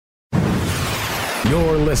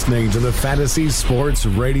You're listening to the Fantasy Sports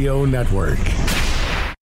Radio Network.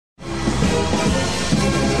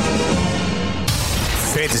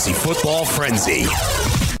 Fantasy Football Frenzy.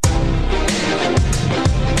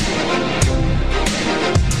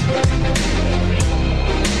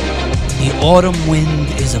 The autumn wind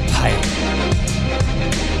is a pirate.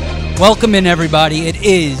 Welcome in, everybody. It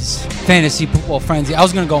is Fantasy Football Frenzy. I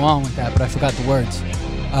was going to go on with that, but I forgot the words.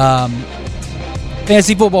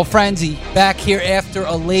 Fantasy Football Frenzy, back here after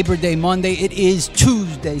a Labor Day Monday. It is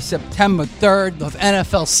Tuesday, September 3rd. The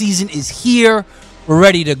NFL season is here. We're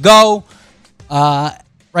ready to go. Right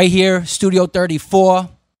here, Studio 34.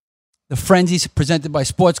 The Frenzy's presented by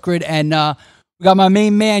Sports Grid. And we got my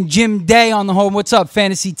main man, Jim Day, on the home. What's up,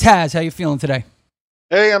 Fantasy Taz? How you feeling today?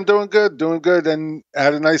 Hey, I'm doing good, and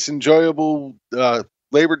had a nice, enjoyable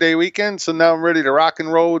Labor Day weekend. So now I'm ready to rock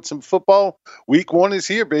and roll with some football. Week 1 is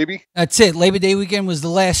here, baby. That's it. Labor Day weekend was the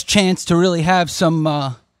last chance to really have some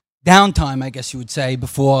downtime, I guess you would say,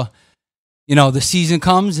 before the season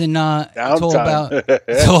comes, and it's all about the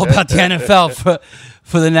NFL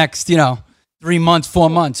for the next 3 months, 4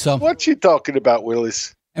 months. So what you talking about,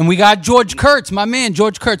 Willis? And we got George Kurtz, my man.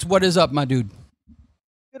 George Kurtz, what is up, my dude?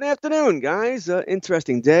 Good afternoon, guys.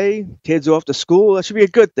 Interesting day. Kids off to school. That should be a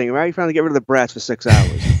good thing, right? Finally get rid of the brats for 6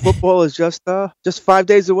 hours. Football is just 5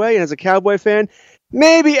 days away, and as a Cowboy fan,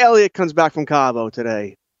 maybe Elliott comes back from Cabo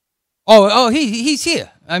today. Oh, he's here.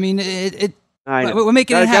 I mean, I know. We're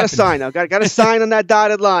making it happen. Got to sign now. Got to sign on that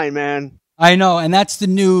dotted line, man. I know, and that's the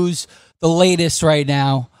news, the latest right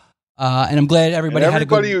now. And I'm glad everybody had a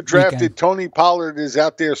good who drafted weekend. Tony Pollard is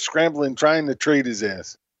out there scrambling, trying to trade his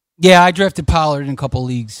ass. Yeah, I drafted Pollard in a couple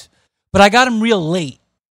leagues. But I got him real late,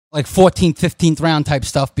 like 14th, 15th round type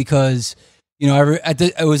stuff because,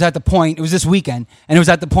 it was at the point, it was this weekend, and it was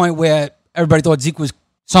at the point where everybody thought Zeke was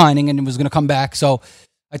signing and it was going to come back. So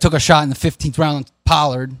I took a shot in the 15th round on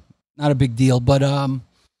Pollard. Not a big deal. But,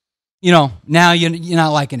 now you're not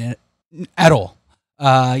liking it at all.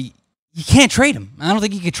 You can't trade him. I don't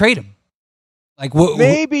think you could trade him. Like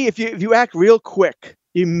maybe if you act real quick,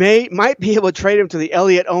 you might be able to trade him to the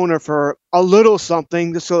Elliott owner for a little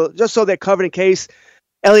something, just so they're covered in case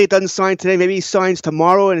Elliott doesn't sign today. Maybe he signs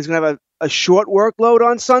tomorrow and he's going to have a short workload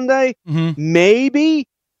on Sunday. Mm-hmm. Maybe.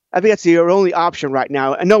 I think that's your only option right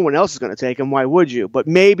now, and no one else is going to take him. Why would you? But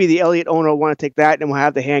maybe the Elliott owner will want to take that, and we'll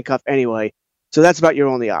have the handcuff anyway. So that's about your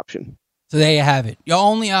only option. So there you have it. Your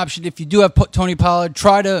only option, if you do have Tony Pollard,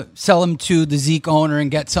 try to sell him to the Zeke owner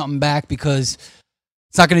and get something back because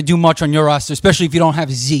it's not going to do much on your roster, especially if you don't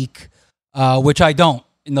have Zeke, which I don't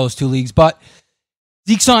in those 2 leagues. But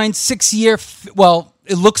Zeke signed 6-year. Well,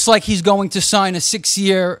 it looks like he's going to sign a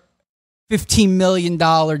 6-year, $15 million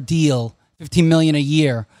deal, $15 million a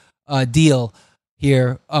year deal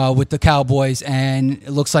here with the Cowboys, and it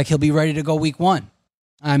looks like he'll be ready to go week 1.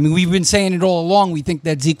 I mean, we've been saying it all along. We think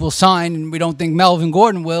that Zeke will sign, and we don't think Melvin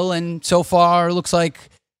Gordon will. And so far, it looks like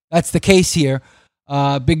that's the case here.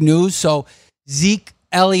 Big news. So Zeke,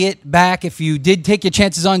 Elliott back. If you did take your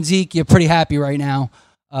chances on Zeke, you're pretty happy right now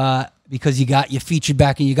because you got your featured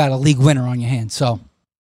back and you got a league winner on your hands. So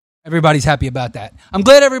everybody's happy about that. I'm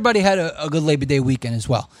glad everybody had a good Labor Day weekend as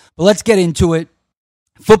well. But let's get into it.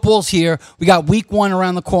 Football's here. We got week 1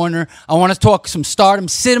 around the corner. I want to talk some stardom,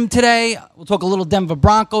 sit-em today. We'll talk a little Denver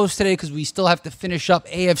Broncos today because we still have to finish up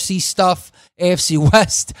AFC stuff, AFC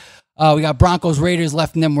West. We got Broncos, Raiders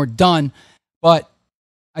left, and then we're done. But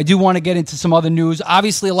I do want to get into some other news.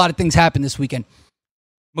 Obviously, a lot of things happened this weekend.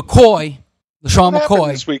 LaShawn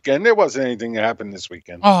McCoy. This weekend, there wasn't anything that happened this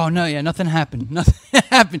weekend. Oh, no, yeah, nothing happened. Nothing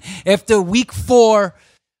happened. After week 4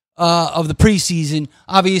 of the preseason,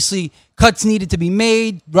 obviously, cuts needed to be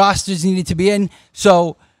made, rosters needed to be in.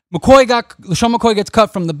 So LaShawn McCoy gets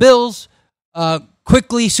cut from the Bills.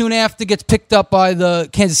 Quickly, soon after, gets picked up by the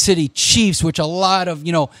Kansas City Chiefs, which a lot of,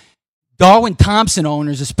 Darwin Thompson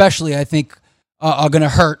owners especially, I think, are going to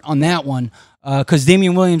hurt on that one because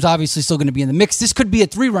Damian Williams obviously still going to be in the mix. This could be a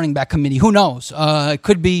 3 running back committee. Who knows? It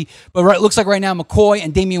could be. But it looks like right now McCoy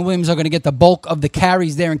and Damian Williams are going to get the bulk of the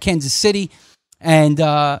carries there in Kansas City. And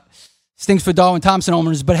stinks for Darwin Thompson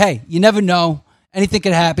owners. But, hey, you never know. Anything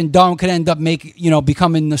could happen. Darwin could end up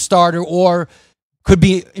becoming the starter or could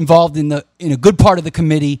be involved in a good part of the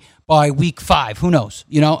committee by week 5. Who knows?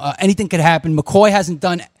 Anything could happen. McCoy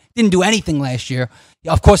didn't do anything last year.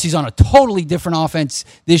 Of course, he's on a totally different offense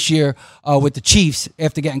this year with the Chiefs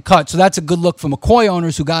after getting cut. So that's a good look for McCoy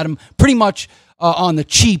owners who got him pretty much on the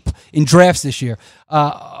cheap in drafts this year.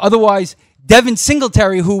 Otherwise, Devin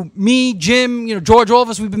Singletary, who me, Jim, George, all of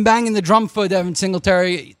us, we've been banging the drum for Devin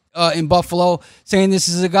Singletary in Buffalo, saying this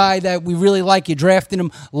is a guy that we really like. You drafted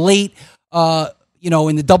him late,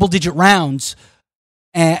 in the double-digit rounds.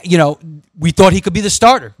 And, we thought he could be the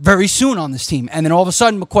starter very soon on this team. And then all of a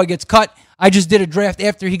sudden, McCoy gets cut. I just did a draft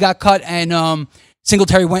after he got cut, and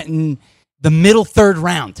Singletary went in the middle third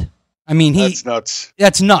round. I mean, that's nuts.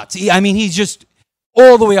 That's nuts. He's just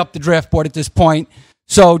all the way up the draft board at this point.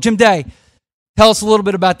 So, Jim Day, tell us a little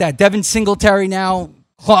bit about that. Devin Singletary now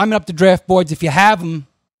climbing up the draft boards. If you have him,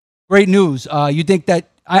 great news. You think that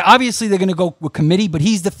obviously they're going to go with committee, but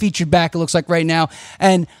he's the featured back, it looks like right now.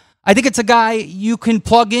 And I think it's a guy you can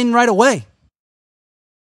plug in right away.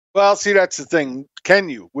 Well, see, that's the thing. Can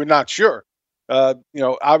you? We're not sure.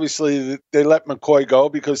 Obviously they let McCoy go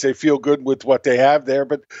because they feel good with what they have there,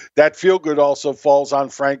 but that feel good also falls on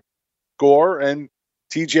Frank Gore and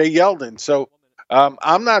TJ Yeldon. So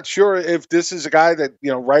I'm not sure if this is a guy that,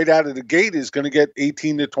 right out of the gate is going to get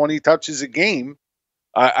 18 to 20 touches a game.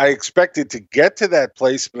 I expect it to get to that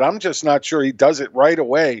place, but I'm just not sure he does it right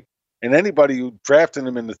away. And anybody who drafted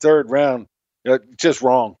him in the third round, just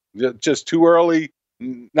wrong. Just too early.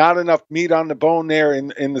 Not enough meat on the bone there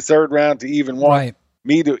in the third round to even want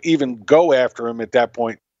me to even go after him at that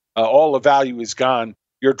point. All the value is gone.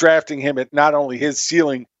 You're drafting him at not only his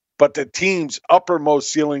ceiling, but the team's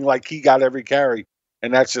uppermost ceiling, like he got every carry.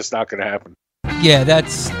 And that's just not going to happen. Yeah,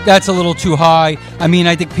 that's a little too high. I mean,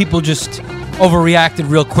 I think people just overreacted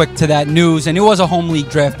real quick to that news. And it was a home league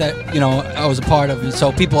draft that, I was a part of. And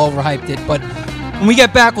so people overhyped it. But when we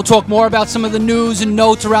get back, we'll talk more about some of the news and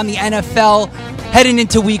notes around the NFL heading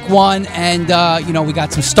into week 1. And, we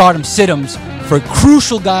got some stardom sit-ems for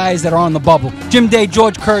crucial guys that are on the bubble. Jim Day,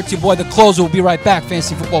 George Kurtz, your boy The Closer, will be right back.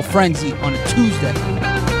 Fantasy Football Frenzy on a Tuesday.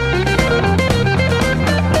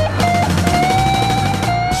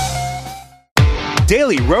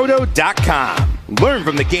 DailyRoto.com. Learn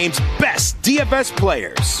from the game's best DFS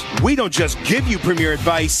players. We don't just give you premier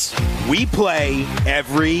advice, we play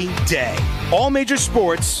every day. All major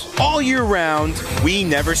sports, all year round, we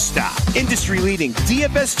never stop. Industry-leading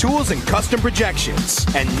DFS tools and custom projections.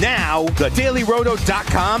 And now, the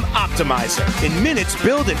DailyRoto.com Optimizer. In minutes,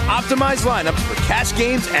 build and optimize lineups for cash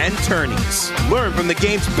games and tourneys. Learn from the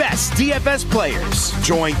game's best DFS players.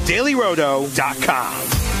 Join DailyRoto.com.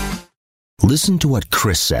 Listen to what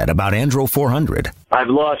Chris said about Andro 400. I've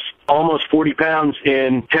lost almost 40 pounds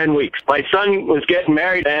in 10 weeks. My son was getting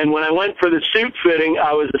married, and when I went for the suit fitting,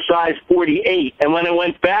 I was a size 48. And when I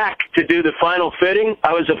went back to do the final fitting,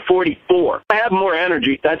 I was a 44. I have more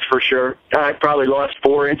energy, that's for sure. I probably lost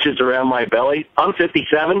 4 inches around my belly. I'm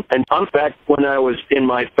 57, and I'm back when I was in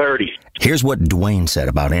my 30s. Here's what Dwayne said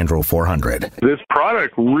about Andro 400. This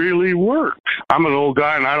product really works. I'm an old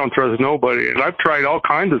guy, and I don't trust nobody. And I've tried all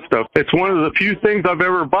kinds of stuff. It's one of the few things I've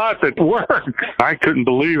ever bought that works. I couldn't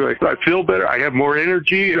believe it. I feel better. I have more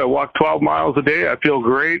energy. I walk 12 miles a day. I feel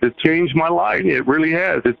great. It changed my life. It really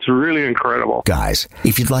has. It's really incredible. Guys,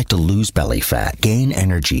 if you'd like to lose belly fat, gain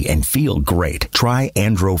energy, and feel great, try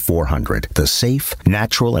Andro 400, the safe,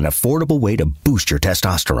 natural, and affordable way to boost your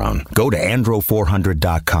testosterone. Go to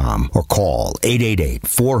andro400.com or call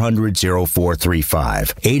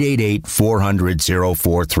 888-400-0435.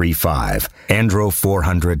 888-400-0435.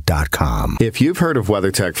 andro400.com. If you've heard of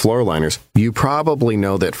WeatherTech floor liners, you probably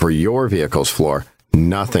know that for your vehicle's floor,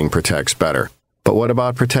 nothing protects better. But what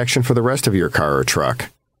about protection for the rest of your car or truck?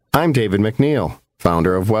 I'm David McNeil,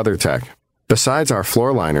 founder of WeatherTech. Besides our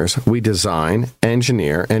floor liners, we design,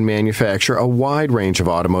 engineer, and manufacture a wide range of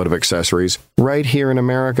automotive accessories right here in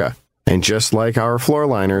America. And just like our floor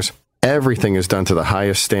liners, everything is done to the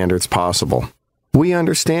highest standards possible. We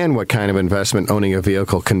understand what kind of investment owning a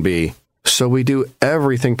vehicle can be, so we do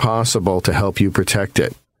everything possible to help you protect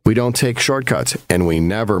it. We don't take shortcuts, and we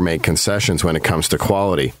never make concessions when it comes to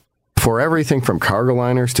quality. For everything from cargo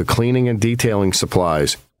liners to cleaning and detailing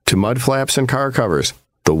supplies to mud flaps and car covers,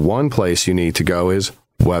 the one place you need to go is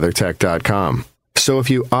WeatherTech.com. So if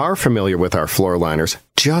you are familiar with our floor liners,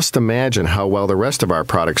 just imagine how well the rest of our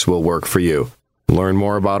products will work for you. Learn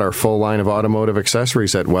more about our full line of automotive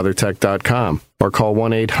accessories at WeatherTech.com or call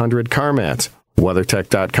 1-800-CarMats.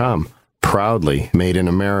 WeatherTech.com. Proudly made in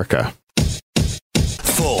America.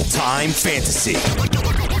 Full-time fantasy.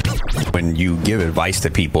 When you give advice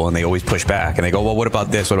to people and they always push back and they go, well, what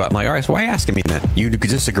about this? What about? I'm like, all right, so why are you asking me then? You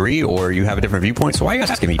disagree or you have a different viewpoint, so why are you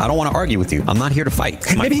asking me? I don't want to argue with you. I'm not here to fight.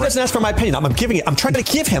 Maybe he doesn't ask for my opinion. I'm giving it. I'm trying to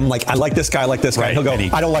give him, like, I like this guy, I like this guy. Right. He'll go,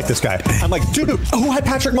 I don't like this guy. I'm like, dude, who had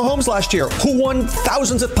Patrick Mahomes last year? Who won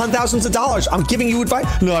thousands upon thousands of dollars? I'm giving you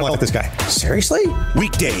advice. No, I don't like this guy. Seriously?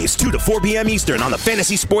 Weekdays, 2 to 4 p.m. Eastern on the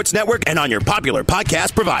Fantasy Sports Network and on your popular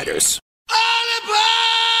podcast providers.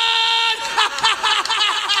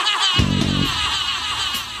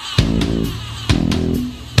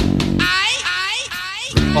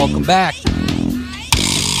 Welcome back.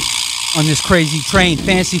 on this crazy train.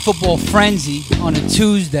 Fantasy Football Frenzy on a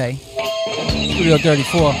Tuesday. Studio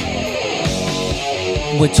 34.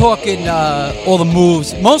 We're talking all the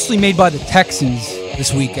moves, mostly made by the Texans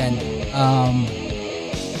this weekend.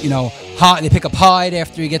 They pick up Hyde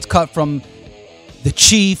after he gets cut from the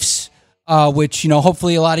Chiefs, which,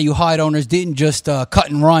 hopefully a lot of you Hyde owners didn't just cut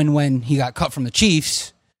and run when he got cut from the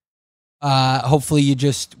Chiefs. Hopefully you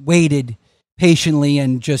just waited patiently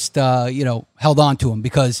and just, held on to him,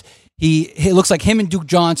 because it looks like him and Duke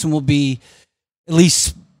Johnson will be at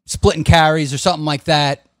least splitting carries or something like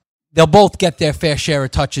that. They'll both get their fair share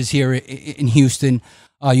of touches here in Houston.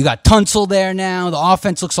 You got Tunsil there now. The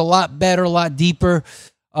offense looks a lot better, a lot deeper.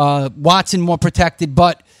 Watson more protected,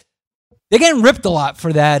 but they're getting ripped a lot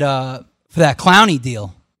for that Clowney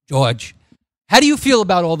deal, George. How do you feel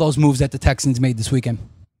about all those moves that the Texans made this weekend?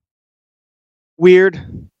 Weird.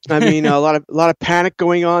 I mean, a lot of panic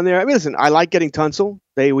going on there. I mean, listen, I like getting Tunsil.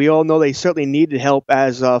 We all know they certainly needed help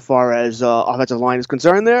as far as offensive line is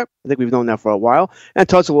concerned there. I think we've known that for a while. And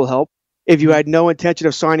Tunsil will help. If you had no intention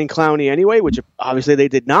of signing Clowney anyway, which obviously they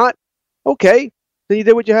did not, okay, then you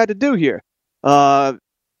did what you had to do here. Hyde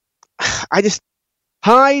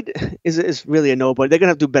is really a nobody. They're going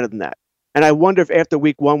to have to do better than that. And I wonder if after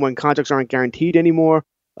week 1, when contracts aren't guaranteed anymore,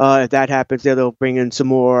 if that happens, they'll bring in some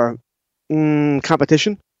more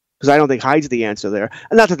competition, because I don't think Hyde's the answer there.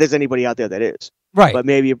 And not that there's anybody out there that is. Right. But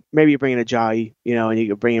maybe you bring in a Ajayi, and you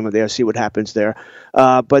can bring him in there, see what happens there.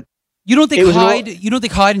 But you don't think Hyde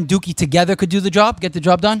and Dookie together could do the job, get the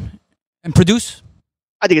job done, and produce?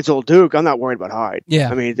 I think it's old Duke. I'm not worried about Hyde. Yeah.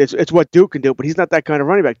 I mean, it's what Duke can do, but he's not that kind of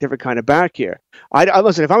running back, different kind of back here. I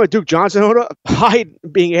listen, if I'm a Duke Johnson owner, Hyde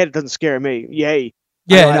being ahead doesn't scare me. Yay.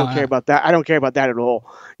 Yeah, I don't care about that. I don't care about that at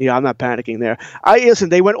all. I'm not panicking there. Listen,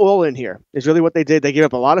 they went all in here. It's really what they did. They gave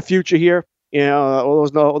up a lot of future here. All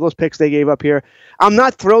those picks they gave up here. I'm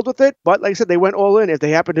not thrilled with it, but like I said, they went all in. If they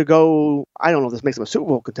happen to go, I don't know if this makes them a Super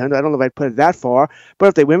Bowl contender. I don't know if I'd put it that far. But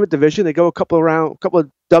if they win the division, they go a couple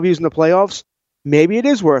of W's in the playoffs, maybe it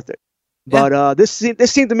is worth it. Yeah. But this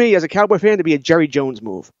seemed to me, as a Cowboy fan, to be a Jerry Jones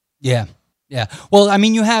move. Yeah. Yeah. Well, I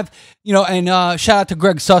mean, you have, and shout out to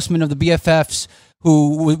Greg Sussman of the BFFs,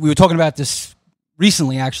 who we were talking about this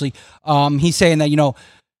recently, actually. He's saying that,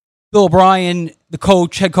 Bill O'Brien, the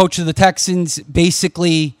head coach of the Texans,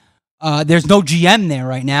 basically there's no GM there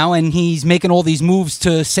right now, and he's making all these moves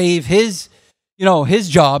to save his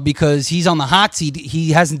job, because he's on the hot seat.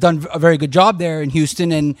 He hasn't done a very good job there in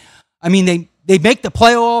Houston, and I mean, they make the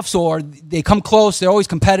playoffs, or they come close. They're always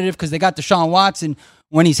competitive because they got Deshaun Watson.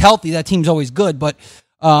 When he's healthy, that team's always good. But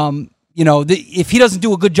if he doesn't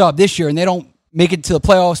do a good job this year, and they don't make it to the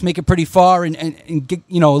playoffs, make it pretty far, and get,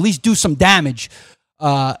 at least do some damage,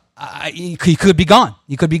 he could be gone.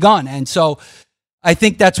 He could be gone. And so I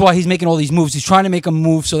think that's why he's making all these moves. He's trying to make a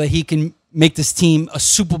move so that he can make this team a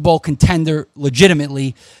Super Bowl contender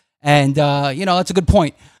legitimately. And, that's a good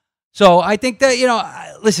point. So I think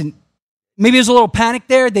that, listen, maybe there's a little panic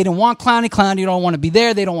there. They didn't want Clowney. Clowney don't want to be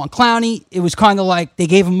there. They don't want Clowney. It was kind of like they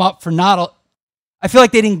gave him up for I feel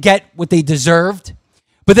like they didn't get what they deserved.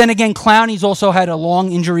 But then again, Clowney's also had a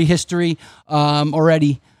long injury history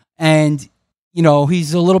already. And,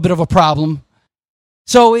 he's a little bit of a problem.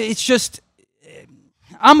 So it's just,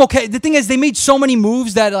 I'm okay. The thing is, they made so many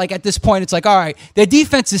moves that, like, at this point, it's like, all right, their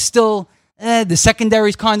defense is still, the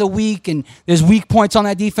secondary's kind of weak, and there's weak points on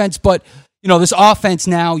that defense. But, this offense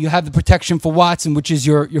now, you have the protection for Watson, which is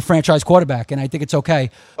your franchise quarterback, and I think it's okay.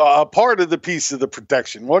 Part of the piece of the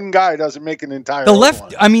protection. One guy doesn't make an entire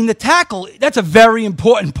O-line. I mean, the tackle, that's a very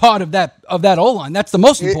important part of that O-line. That's the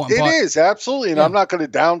most important part. It is, absolutely, and I'm not going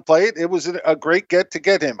to downplay it. It was a great get to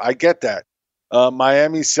get him. I get that.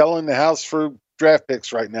 Miami's selling the house for draft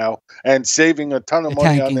picks right now and saving a ton of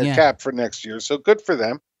money on their cap for next year, so good for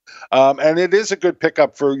them. And it is a good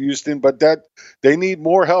pickup for Houston, but that they need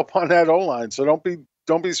more help on that O-line. So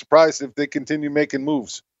don't be surprised if they continue making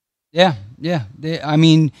moves. Yeah. They're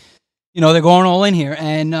going all in here.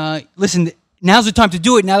 And listen, now's the time to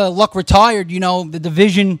do it. Now that Luck retired, the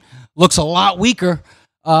division looks a lot weaker,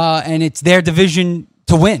 and it's their division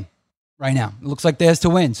to win right now. It looks like theirs to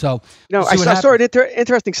win. So I saw an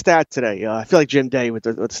interesting stat today. I feel like Jim Day with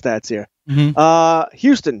the stats here. Mm-hmm.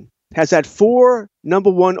 Houston has had 4 number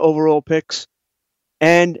 1 overall picks,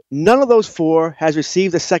 and none of those 4 has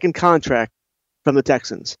received a second contract from the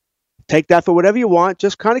Texans. Take that for whatever you want.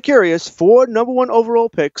 Just kind of curious. 4 number 1 overall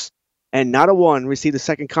picks, and not a one received a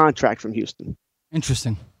second contract from Houston.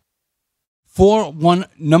 Interesting. 4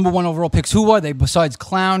 number 1 overall picks. Who are they besides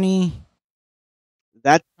Clowney?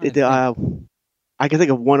 I can think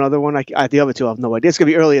of one other one. The other 2 I have no idea. It's going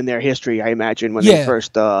to be early in their history, I imagine, when they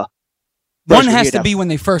first. One has to be when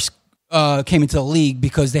they first came into the league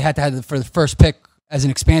because they had to have it for the first pick as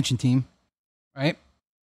an expansion team, right?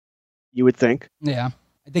 You would think. Yeah.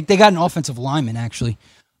 I think they got an offensive lineman, actually.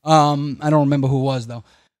 I don't remember who it was, though.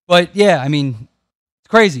 But, yeah, I mean, it's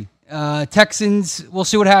crazy. Texans, we'll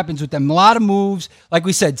see what happens with them. A lot of moves. Like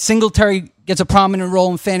we said, Singletary gets a prominent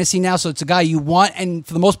role in fantasy now, so it's a guy you want. And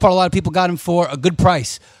for the most part, a lot of people got him for a good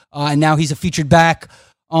price. And now he's a featured back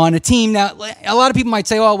on a team. Now, a lot of people might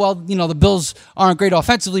say, oh, well, you know, the Bills aren't great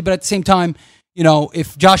offensively, but at the same time, you know,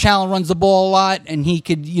 if Josh Allen runs the ball a lot and he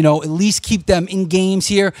could, you know, at least keep them in games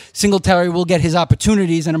here, Singletary will get his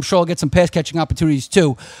opportunities, and I'm sure he'll get some pass-catching opportunities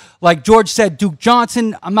too. Like George said, Duke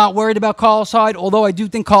Johnson, I'm not worried about Carlos Hyde, although I do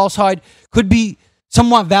think Carlos Hyde could be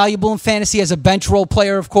somewhat valuable in fantasy as a bench role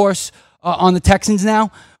player, of course, on the Texans now,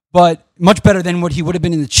 but much better than what he would have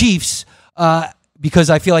been in the Chiefs because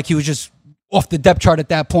I feel like he was just off the depth chart at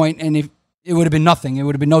that point, and it would have been nothing. It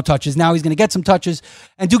would have been no touches. Now he's going to get some touches,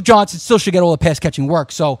 and Duke Johnson still should get all the pass-catching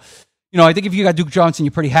work. So, you know, I think if you got Duke Johnson,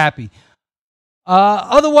 you're pretty happy.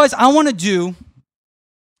 Otherwise, I want to do,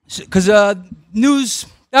 because news,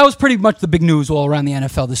 that was pretty much the big news all around the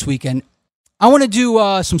NFL this weekend. I want to do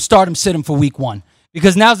some start-em, sit-em for week one,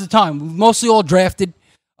 because now's the time. We've mostly all drafted.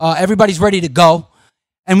 Everybody's ready to go.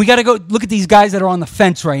 And we got to go look at these guys that are on the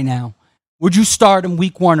fence right now. Would you start them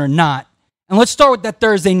week one or not? And let's start with that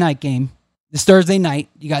Thursday night game. This Thursday night,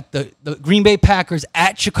 you got the Green Bay Packers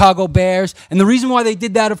at Chicago Bears. And the reason why they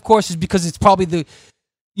did that, of course, is because it's probably the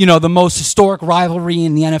most historic rivalry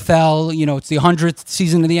in the NFL. You know, it's the 100th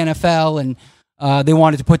season of the NFL, and they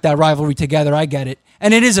wanted to put that rivalry together. I get it.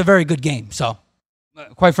 And it is a very good game. So,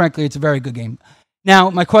 quite frankly, it's a very good game. Now,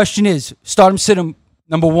 my question is, start him, sit him,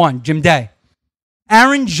 number one, Jim Day.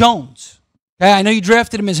 Aaron Jones. Okay, I know you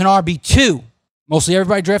drafted him as an RB2. Mostly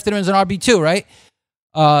everybody drafted him as an RB2, right?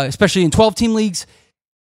 Especially in 12-team leagues.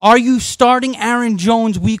 Are you starting Aaron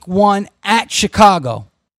Jones week one at Chicago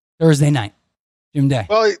Thursday night? Jim Day.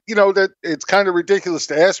 Well, you know, that it's kind of ridiculous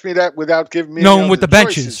to ask me that without giving me knowing with the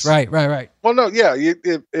benches. Right. Well, no, yeah.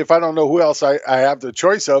 If I don't know who else I have the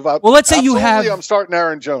choice of, let's say you have. I'm starting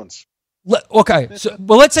Aaron Jones. Okay. So,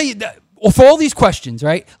 let's say for all these questions,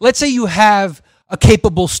 right? Let's say you have a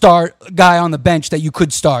capable start guy on the bench that you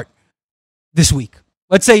could start this week.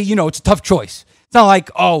 Let's say, you know, it's a tough choice. It's not like,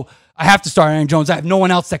 oh, I have to start Aaron Jones. I have no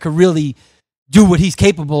one else that could really do what he's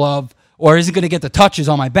capable of or isn't going to get the touches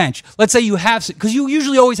on my bench. Let's say you have, because you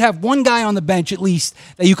usually always have one guy on the bench at least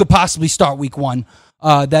that you could possibly start week one.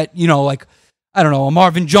 That, you know, like, I don't know, a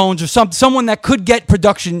Marvin Jones or someone that could get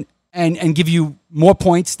production and give you more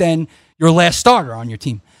points than your last starter on your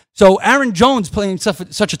team. So Aaron Jones playing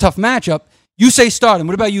such a tough matchup, you say start him.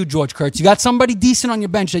 What about you, George Kurtz? You got somebody decent on your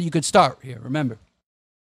bench that you could start here, remember?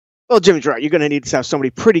 Well, Jimmy's right. You're going to need to have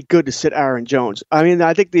somebody pretty good to sit Aaron Jones. I mean,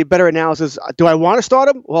 I think the better analysis, do I want to start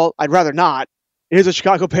him? Well, I'd rather not. Here's a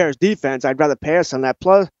Chicago Bears defense. I'd rather pass on that.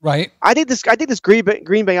 Plus, right. I think this Green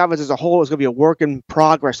Bay offense as a whole is going to be a work in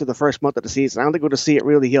progress through the first month of the season. I don't think we're going to see it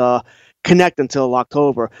really connect until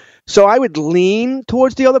October. So I would lean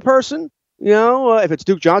towards the other person. You know, if it's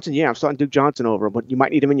Duke Johnson, yeah, I'm starting Duke Johnson over, but you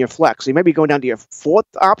might need him in your flex. So you might be going down to your fourth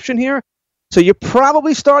option here. So you're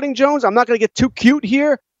probably starting Jones. I'm not going to get too cute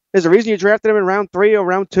here. There's a reason you drafted him in round 3 or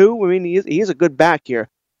round 2. I mean, he is a good back here,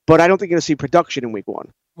 but I don't think you're going to see production in week one.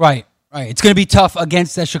 Right. It's going to be tough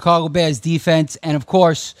against the Chicago Bears defense. And of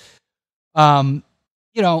course, you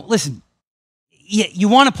know, listen, you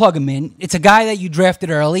want to plug him in. It's a guy that you drafted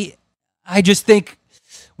early. I just think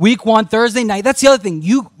week one, Thursday night. That's the other thing.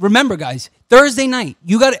 You remember, guys, Thursday night,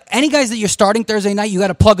 you got any guys that you're starting Thursday night, you got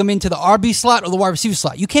to plug them into the RB slot or the wide receiver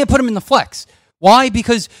slot. You can't put them in the flex. Why?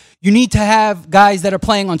 Because you need to have guys that are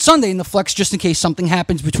playing on Sunday in the flex just in case something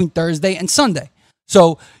happens between Thursday and Sunday.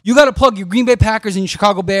 So you got to plug your Green Bay Packers and your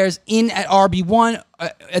Chicago Bears in at RB1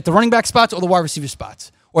 at the running back spots or the wide receiver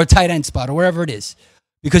spots or a tight end spot or wherever it is,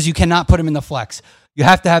 because you cannot put them in the flex. You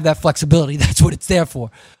have to have that flexibility. That's what it's there for.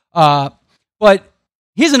 But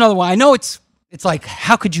here's another one. I know it's like,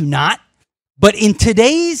 how could you not? But in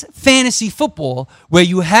today's fantasy football, where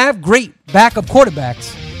you have great backup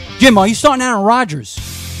quarterbacks, Jim, are you starting Aaron Rodgers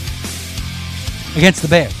against the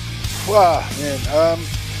Bears? Well, man,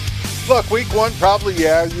 look, week one, probably,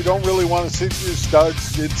 yeah. You don't really want to sit your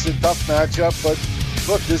studs. It's a tough matchup, but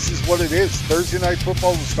look, this is what it is. Thursday night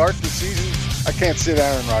football to start the season. I can't sit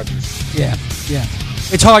Aaron Rodgers. Yeah.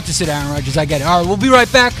 It's hard to sit Aaron Rodgers. I get it. All right, we'll be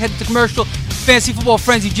right back. Head to commercial. Fantasy Football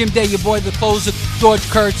Frenzy, Jim Day, your boy, the closer, George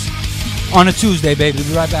Kurtz, on a Tuesday, baby. We'll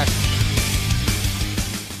be right back.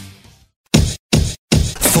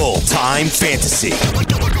 Full-time fantasy.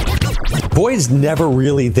 Boyd's never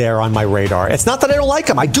really there on my radar. It's not that I don't like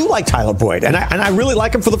him. I do like Tyler Boyd, and I really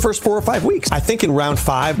like him for the first 4 or 5 weeks. I think in round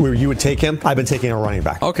 5, where you would take him, I've been taking a running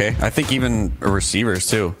back. Okay, I think even receivers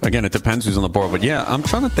too. Again, it depends who's on the board. But yeah, I'm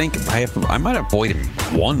trying to think. I might have Boyd in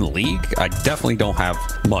one league. I definitely don't have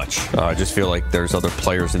much. I just feel like there's other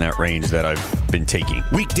players in that range that I've been taking.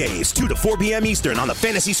 Weekdays, 2 to 4 p.m. Eastern on the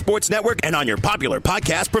Fantasy Sports Network and on your popular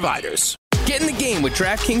podcast providers. Get in the game with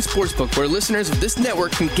DraftKings Sportsbook, where listeners of this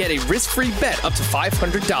network can get a risk-free bet up to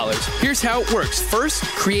 $500. Here's how it works. First,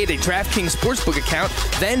 create a DraftKings Sportsbook account,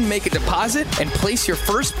 then make a deposit and place your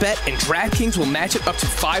first bet, and DraftKings will match it up to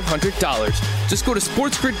 $500. Just go to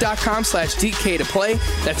sportsgrid.com/DK to play.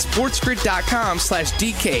 That's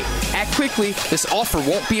sportsgrid.com/DK. Act quickly. This offer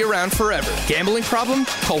won't be around forever. Gambling problem?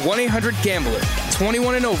 Call 1-800-GAMBLER.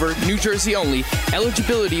 21 and over, New Jersey only.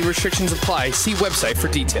 Eligibility restrictions apply. See website for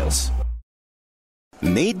details.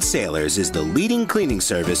 Maid Sailors is the leading cleaning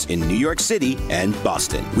service in New York City and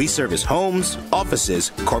Boston. We service homes,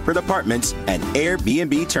 offices, corporate apartments, and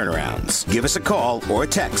Airbnb turnarounds. Give us a call or a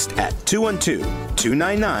text at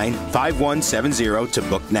 212-299-5170 to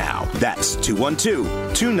book now. That's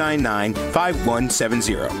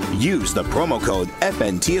 212-299-5170. Use the promo code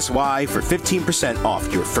FNTSY for 15%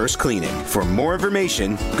 off your first cleaning. For more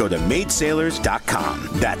information, go to maidsailors.com.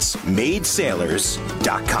 That's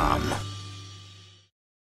maidsailors.com.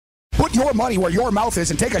 Put your money where your mouth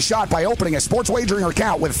is and take a shot by opening a sports wagering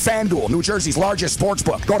account with FanDuel, New Jersey's largest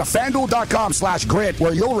sportsbook. Go to FanDuel.com/grid,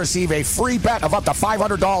 where you'll receive a free bet of up to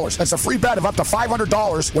 $500. That's a free bet of up to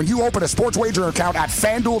 $500 when you open a sports wagering account at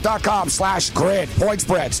FanDuel.com/grid. Point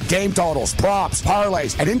spreads, game totals, props,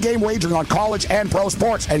 parlays, and in-game wagering on college and pro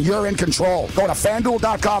sports, and you're in control. Go to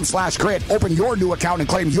FanDuel.com/grid. Open your new account and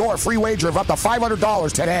claim your free wager of up to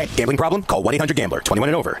 $500 today. Gambling problem? Call 1-800-GAMBLER. 21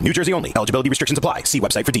 and over. New Jersey only. Eligibility restrictions apply. See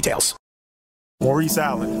website for details. Maurice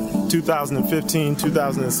Allen,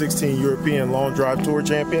 2015-2016 European Long Drive Tour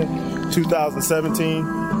champion, 2017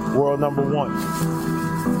 world number 1.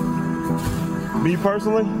 Me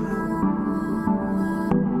personally,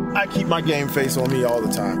 I keep my game face on me all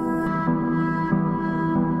the time.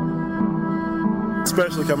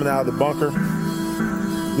 Especially coming out of the bunker,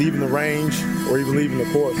 leaving the range, or even leaving the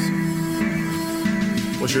course.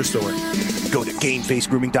 What's your story? Go to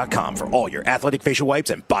GameFaceGrooming.com for all your athletic facial wipes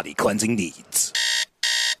and body cleansing needs.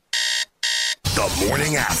 The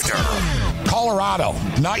morning after. Colorado,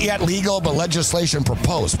 not yet legal, but legislation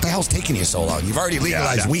proposed. What the hell's taking you so long? You've already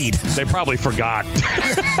legalized weed. They probably forgot.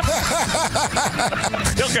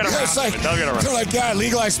 They'll get around. It's like, They'll get around. They're like, yeah,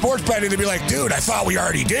 legalized sports betting. They'd be like, dude, I thought we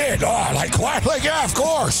already did. Oh, like what? Like, yeah, of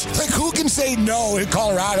course. Like, who can say no in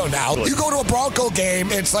Colorado now? You go to a Bronco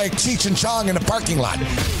game, it's like Cheech and Chong in a parking lot.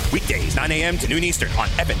 Weekdays, 9 a.m. to noon Eastern on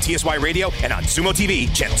FNTSY Radio and on Sumo TV,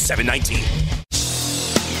 channel 719.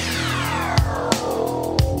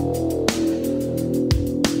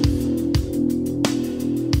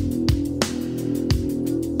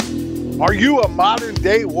 Are you a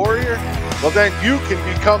modern-day warrior? Well, then you can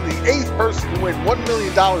become the 8th person to win $1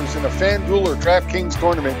 million in a FanDuel or DraftKings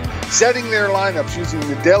tournament, setting their lineups using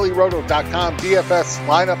the DailyRoto.com DFS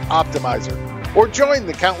lineup optimizer. Or join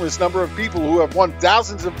the countless number of people who have won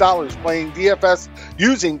thousands of dollars playing DFS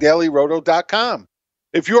using DailyRoto.com.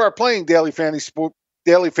 If you are playing daily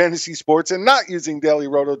fantasy sports and not using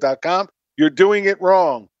DailyRoto.com, you're doing it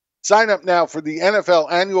wrong. Sign up now for the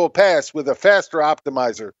NFL Annual Pass with a faster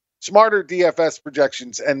optimizer, smarter DFS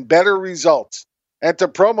projections, and better results. Enter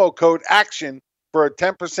promo code ACTION for a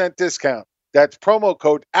 10% discount. That's promo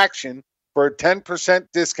code ACTION for a 10%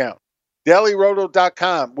 discount.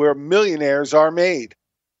 DailyRoto.com, where millionaires are made.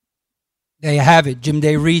 There you have it. Jim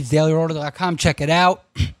Day reads, DailyRoto.com. Check it out.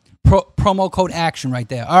 Promo code ACTION right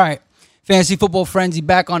there. All right. Fantasy Football Frenzy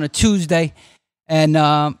back on a Tuesday. And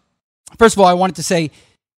first of all, I wanted to say,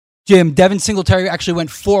 Jim, Devin Singletary actually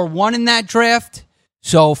went 4-1 in that draft.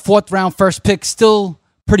 So 4th round, first pick, still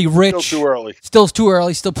pretty rich. Still too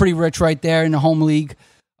early. Still pretty rich right there in the home league.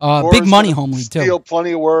 Big money home league, too. Still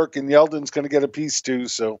plenty of work, and Yeldon's going to get a piece, too.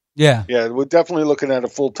 So, yeah, we're definitely looking at a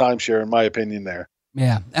full timeshare, in my opinion, there.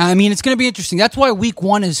 Yeah. I mean, it's going to be interesting. That's why week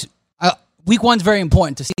one's very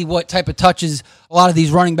important to see what type of touches a lot of these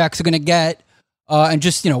running backs are going to get, and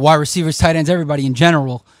just, wide receivers, tight ends, everybody in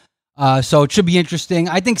general. So it should be interesting.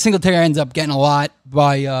 I think Singletary ends up getting a lot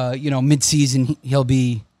by, midseason. He'll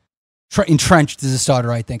be entrenched as a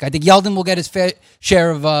starter, I think. I think Yeldon will get his fair share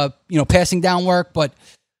of, passing down work, but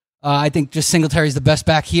I think just Singletary's the best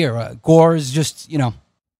back here. Gore is just,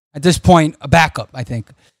 at this point, a backup, I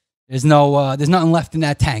think. There's nothing left in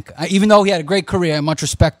that tank. Even though he had a great career, much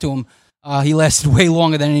respect to him, he lasted way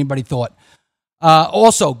longer than anybody thought.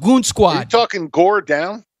 Also, Goon Squad. Are you talking Gore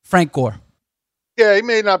down? Frank Gore. Yeah, he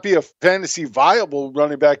may not be a fantasy viable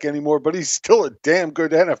running back anymore, but he's still a damn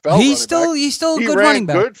good NFL. He's still a good running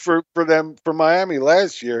back. He ran good for them for Miami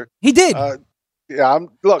last year. He did. I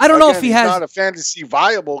don't know if he has. He's not a fantasy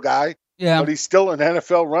viable guy. Yeah, but he's still an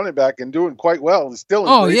NFL running back and doing quite well. He's still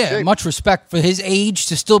in great shape. Much respect for his age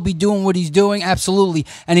to still be doing what he's doing. Absolutely,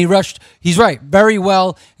 and he's right, very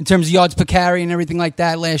well in terms of yards per carry and everything like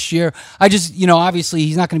that last year. I just, obviously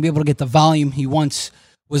he's not going to be able to get the volume he once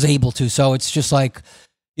was able to. So it's just like,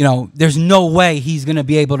 there's no way he's going to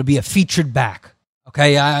be able to be a featured back.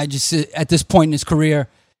 Okay, I just at this point in his career,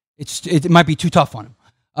 it might be too tough on him.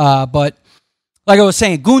 But like I was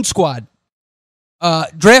saying, Goon Squad.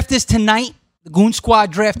 Draft is tonight. The Goon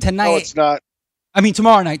Squad draft tonight. No, it's not. I mean,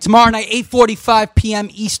 tomorrow night. Tomorrow night, 8:45 p.m.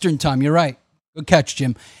 Eastern time. You're right. Good catch,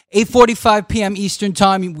 Jim. 8:45 p.m. Eastern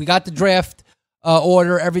time. We got the draft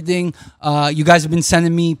order, everything. You guys have been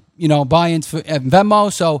sending me, buy-ins for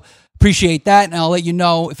Venmo, so appreciate that. And I'll let you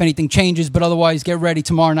know if anything changes. But otherwise, get ready.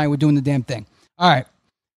 Tomorrow night, we're doing the damn thing. All right.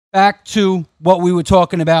 Back to what we were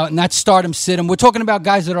talking about, and that's stardom, sit-em. We're talking about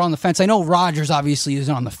guys that are on the fence. I know Rodgers obviously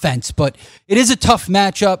isn't on the fence, but it is a tough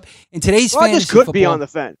matchup in today's fantasy football. Rodgers could be on the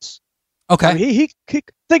fence. Okay. I mean, he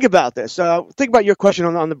think about this. Think about your question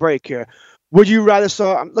on the break here. Would you rather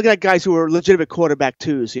start? I'm looking at guys who are legitimate quarterback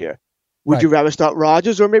twos here. Would you rather start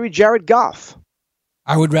Rodgers or maybe Jared Goff?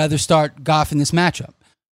 I would rather start Goff in this matchup.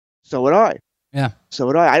 So would I. Yeah. So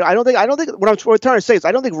would I. I don't think what I'm trying to say is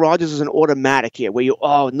I don't think Rodgers is an automatic here where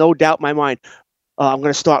no doubt in my mind, I'm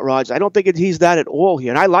going to start Rodgers. I don't think he's that at all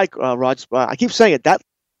here. And I like Rodgers. I keep saying it.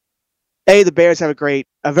 The Bears have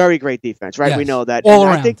a very great defense, right? Yes. We know that. All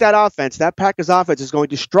and around. I think that Packers offense is going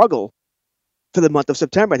to struggle for the month of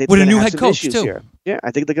September. I think with a new have head some coach issues too. Here. Yeah,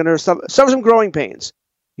 I think they're going to suffer some growing pains.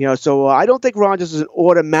 So I don't think Rodgers is an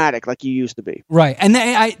automatic like he used to be. Right, and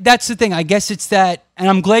that's the thing. I guess it's that, and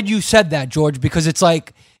I'm glad you said that, George, because it's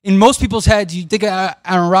like in most people's heads, you think of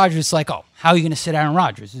Aaron Rodgers, it's like, oh, how are you going to sit Aaron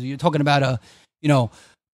Rodgers? You're talking about a,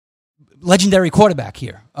 legendary quarterback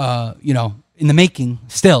here, in the making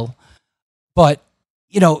still. But,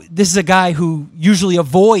 this is a guy who usually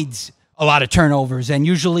avoids a lot of turnovers and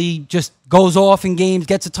usually just goes off in games,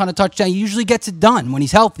 gets a ton of touchdowns. He usually gets it done when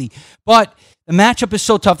he's healthy. But the matchup is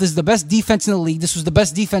so tough. This is the best defense in the league. This was the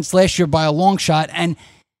best defense last year by a long shot. And,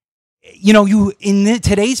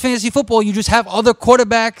 today's fantasy football, you just have other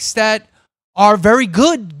quarterbacks that are very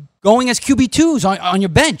good going as QB2s on your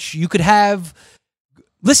bench. You could have,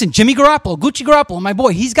 Jimmy Garoppolo, Gucci Garoppolo, my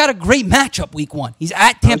boy. He's got a great matchup week 1. He's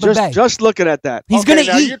at Tampa Bay. Just looking at that. He's going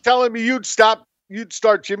to eat. You're telling me you'd start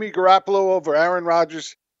Jimmy Garoppolo over Aaron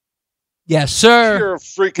Rodgers? Yes, sir. You're a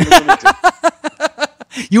freaking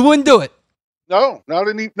lunatic. You wouldn't do it. No, not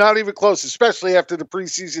even close, especially after the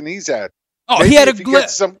preseason he's had. Oh, Maybe he had a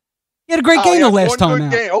great game the last time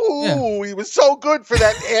out. Oh, He was so good for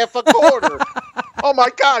that half a quarter. Oh my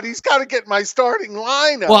God, he's got to get my starting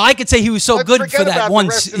lineup. Well, I could say he was so good for that one.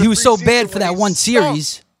 He was so bad for that one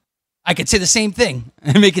series. I could say the same thing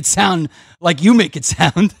and make it sound like you make it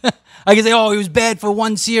sound. I could say, oh, he was bad for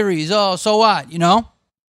one series. Oh, so what?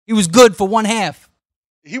 He was good for one half.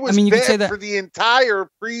 He was bad for the entire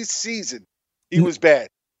preseason. He was bad.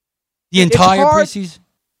 The entire preseason?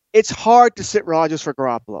 It's hard to sit Rodgers for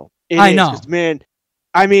Garoppolo. I know. Man,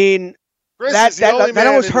 I mean, that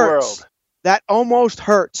almost hurts. That almost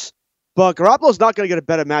hurts. But Garoppolo's not going to get a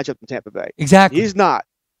better matchup than Tampa Bay. Exactly. He's not.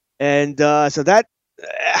 And so that,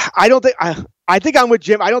 I don't think, I think I'm with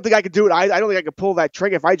Jim. I don't think I could do it. I don't think I could pull that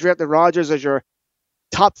trigger. If I drafted Rodgers as your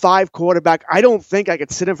top 5 quarterback, I don't think I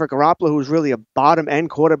could sit him for Garoppolo, who's really a bottom end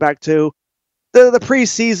quarterback too. The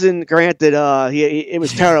preseason, granted, it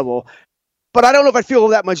was terrible. But I don't know if I feel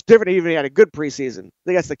that much different even if he had a good preseason. I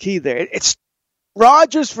think that's the key there. It's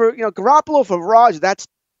Rodgers for, Garoppolo for Rodgers, that's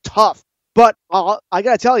tough. But I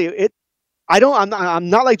got to tell you, I'm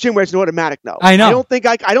not like Jim where it's an automatic no. I know. I don't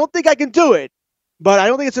think I can do it, but I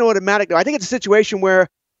don't think it's an automatic no. I think it's a situation where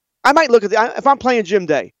I might look at if I'm playing Jim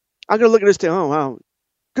Day, I'm going to look at this thing, oh, wow,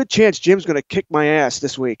 good chance Jim's going to kick my ass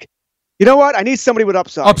this week. You know what? I need somebody with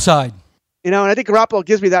upside. Upside. And I think Garoppolo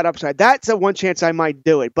gives me that upside. That's a one chance I might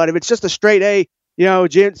do it. But if it's just a straight A,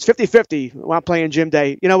 Jim, it's 50-50 while I'm playing Jim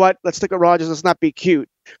Day. You know what? Let's stick with Rodgers. Let's not be cute.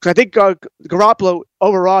 Because I think Garoppolo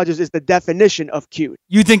over Rodgers is the definition of cute.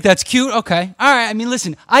 You think that's cute? Okay. All right. I mean,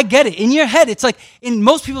 listen, I get it. In your head, it's like in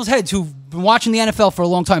most people's heads who've been watching the NFL for a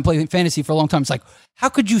long time, playing fantasy for a long time, it's like, how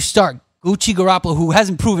could you start Gucci Garoppolo, who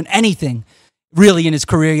hasn't proven anything really in his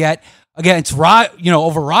career yet, against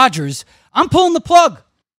over Rodgers? I'm pulling the plug.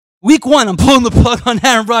 Week 1, I'm pulling the plug on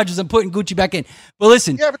Aaron Rodgers. I'm putting Gucci back in. But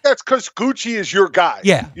listen. Yeah, but that's because Gucci is your guy.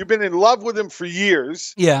 Yeah. You've been in love with him for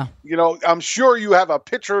years. Yeah. You know, I'm sure you have a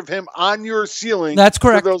picture of him on your ceiling. That's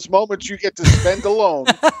correct. For those moments you get to spend alone.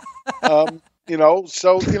 You know,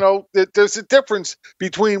 so, you know, there's a difference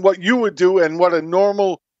between what you would do and what a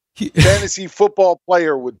normal fantasy football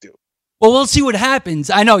player would do. Well, we'll see what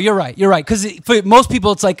happens. I know, you're right. You're right. Because for most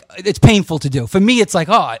people, it's like, it's painful to do. For me, it's like,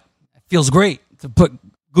 oh, it feels great to put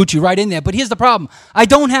Gucci right in there. But here's the problem. I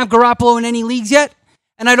don't have Garoppolo in any leagues yet,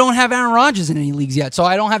 and I don't have Aaron Rodgers in any leagues yet. So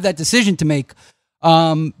I don't have that decision to make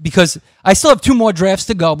because I still have 2 more drafts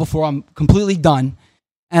to go before I'm completely done.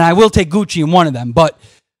 And I will take Gucci in one of them. But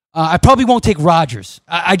I probably won't take Rodgers.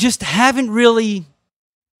 I just haven't really...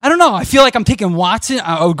 I don't know. I feel like I'm taking Watson.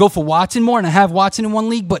 I would go for Watson more, and I have Watson in one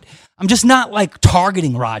league, but I'm just not like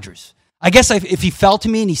targeting Rodgers. I guess if he fell to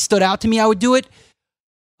me and he stood out to me, I would do it.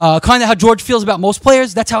 Kind of how George feels about most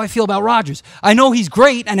players. That's how I feel about Rodgers. I know he's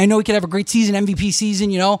great, and I know he could have a great season, MVP season.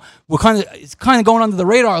 You know, it's kind of going under the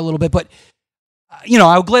radar a little bit, but you know,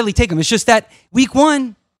 I would gladly take him. It's just that week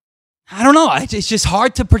 1, I don't know. It's just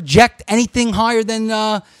hard to project anything higher than.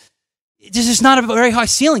 There's just not a very high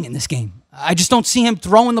ceiling in this game. I just don't see him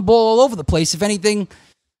throwing the ball all over the place. If anything,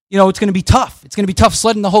 you know, it's going to be tough. It's going to be tough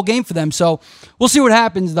sledding the whole game for them. So we'll see what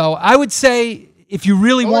happens, though. I would say if you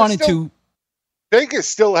really wanted to. Vegas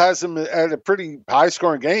still has him at a pretty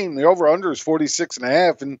high-scoring game. The over-under is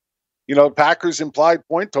 46.5, and, you know, Packers' implied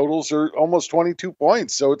point totals are almost 22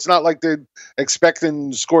 points. So it's not like they're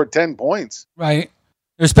expecting to score 10 points. Right.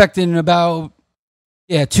 They're expecting about...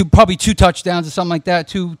 Yeah, probably 2 touchdowns or something like that.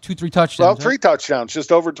 3 touchdowns. Well, 3 touchdowns,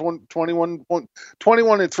 just over 21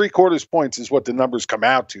 3/4 points is what the numbers come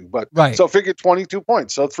out to. But right. So figure 22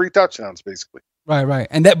 points, so 3 touchdowns basically. Right.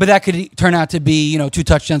 And that could turn out to be, you know, 2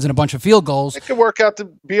 touchdowns and a bunch of field goals. It could work out to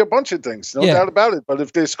be a bunch of things, no doubt about it. But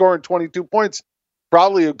if they're scoring 22 points,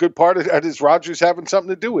 probably a good part of that is Rodgers having something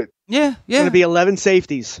to do with it. Yeah. It's going to be 11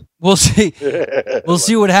 safeties. We'll see. We'll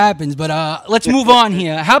see what happens. But let's move on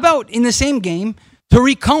here. How about in the same game?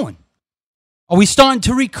 Tariq Cohen. Are we starting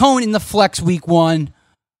Tariq Cohen in the flex week 1?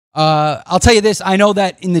 I'll tell you this. I know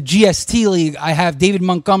that in the GST league, I have David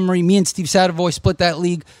Montgomery. Me and Steve Savoy split that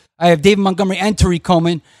league. I have David Montgomery and Tariq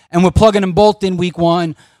Cohen, and we're plugging them both in week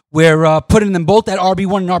 1. We're putting them both at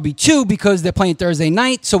RB1 and RB2 because they're playing Thursday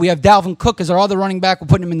night. So we have Dalvin Cook as our other running back. We're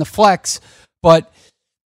putting him in the flex. But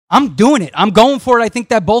I'm doing it. I'm going for it. I think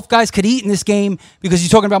that both guys could eat in this game because you're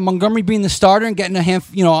talking about Montgomery being the starter and getting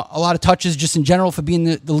a lot of touches just in general for being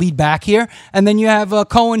the lead back here. And then you have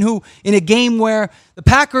Cohen, who in a game where the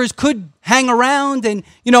Packers could hang around and,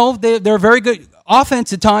 you know, they're a very good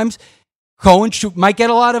offense at times. Cohen might get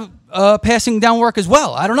a lot of passing down work as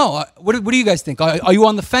well. I don't know. What do you guys think? Are you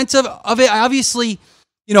on the fence of it? Obviously,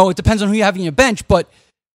 you know, it depends on who you have in your bench, but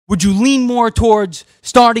would you lean more towards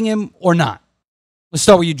starting him or not? Let's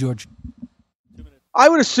start with you, George. I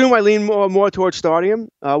would assume I lean more towards starting him.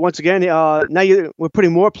 Once again, now we're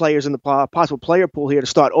putting more players in the possible player pool here to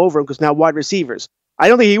start over because now wide receivers. I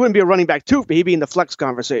don't think he wouldn't be a running back 2, but he'd be in the flex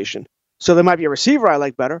conversation. So there might be a receiver I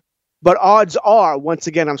like better. But odds are, once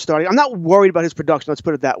again, I'm starting. I'm not worried about his production. Let's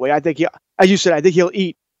put it that way. I think, as you said, I think he'll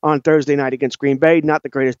eat on Thursday night against Green Bay. Not the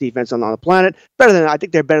greatest defense on the planet. I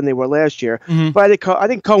think they're better than they were last year. Mm-hmm. But I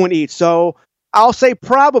think Cohen eats. So I'll say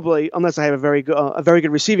probably, unless I have a very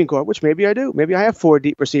good receiving core, which maybe I do. Maybe I have 4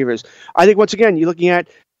 deep receivers. I think, once again, you're looking at,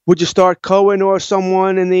 would you start Cohen or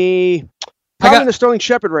someone in the Sterling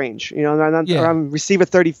Shepard range, you know, around receiver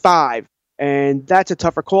 35. And that's a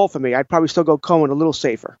tougher call for me. I'd probably still go Cohen a little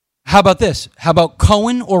safer. How about this? How about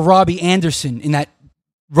Cohen or Robbie Anderson in that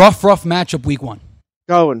rough matchup week 1?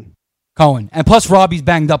 Cohen. And plus Robbie's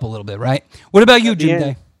banged up a little bit, right? What about you, Jim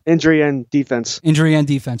Day? Injury and defense,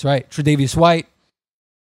 right? Tre'Davious White.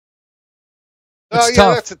 Tough.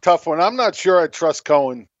 That's a tough one. I'm not sure I trust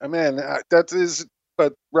Cohen. I mean,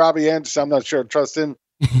 but Robbie Anderson, I'm not sure I trust him,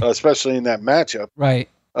 especially in that matchup. Right.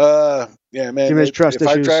 Yeah, man. If I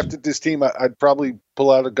issues. drafted this team, I'd probably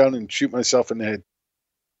pull out a gun and shoot myself in the head.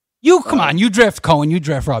 Come on, you draft Cohen, you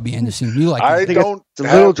draft Robbie Anderson. You like? I don't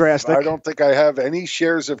think I have any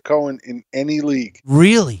shares of Cohen in any league.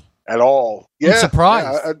 Really? At all? I'm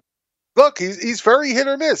surprised. Yeah, look, he's very hit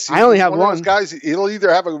or miss. I only have one. Of those guys, he'll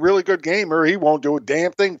either have a really good game or he won't do a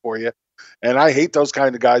damn thing for you. And I hate those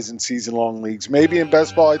kind of guys in season-long leagues. Maybe in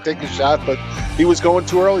best ball I'd take a shot, but he was going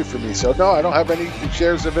too early for me. So, no, I don't have any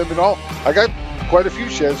shares of him at all. I got quite a few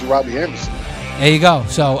shares of Robbie Anderson. There you go.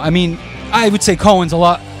 So, I mean, I would say Cohen's a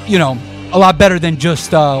lot, you know, a lot better than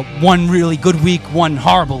just one really good week, one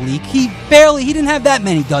horrible week. He didn't have that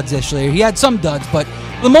many duds this year. He had some duds, but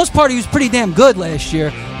for the most part, he was pretty damn good last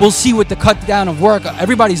year. We'll see with the cut down of work.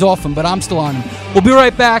 Everybody's off him, but I'm still on him. We'll be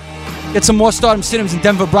right back. Get some more stardom sit-ems in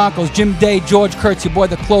Denver Broncos. Jim Day, George Kurtz, your boy,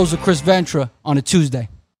 the closer, Chris Ventura, on a Tuesday.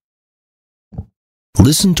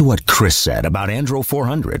 Listen to what Chris said about Andro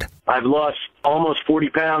 400. I've lost almost 40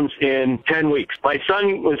 pounds in 10 weeks. My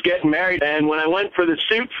son was getting married, and when I went for the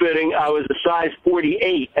suit fitting, I was a size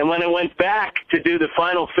 48. And when I went back to do the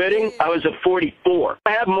final fitting, I was a 44.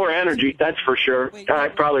 I have more energy, that's for sure. I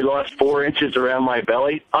probably lost 4 inches around my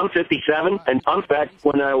belly. I'm 57, and I'm back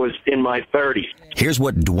when I was in my 30s. Here's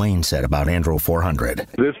what Dwayne said about Andro 400.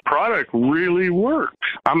 This product really works.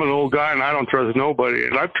 I'm an old guy, and I don't trust nobody.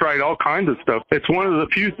 And I've tried all kinds of stuff. It's one of the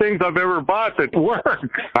few things I've ever bought that works.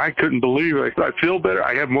 I couldn't believe it. I feel better.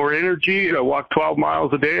 I have more energy. I walk 12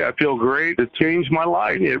 miles a day. I feel great. It changed my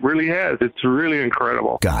life. It really has. It's really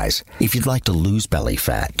incredible. Guys, if you'd like to lose belly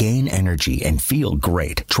fat, gain energy, and feel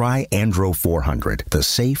great, try Andro 400, the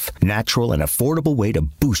safe, natural, and affordable way to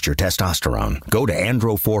boost your testosterone. Go to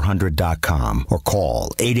andro400.com or call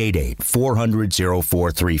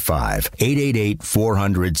 888-400-0435.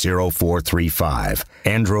 888-400-0435.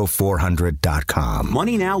 andro400.com.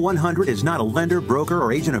 Money Now 100 is not a lender, broker,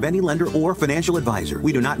 or agent of any lender or financial advisor.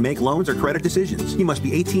 We do not make loans or credit decisions. You must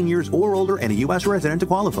be 18 years or older and a U.S. resident to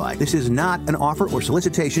qualify. This is not an offer or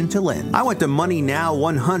solicitation to lend. I went to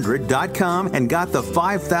MoneyNow100.com and got the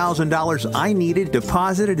 $5,000 I needed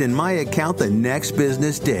deposited in my account the next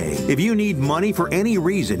business day. If you need money for any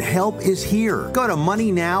reason, help is here. Go to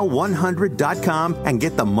MoneyNow100.com and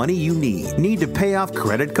get the money you need. Need to pay off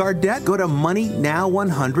credit card debt? Go to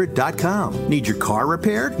MoneyNow100.com. Need your car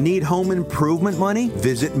repaired? Need home improvement money?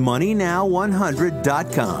 Visit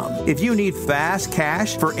MoneyNow100.com. If you need fast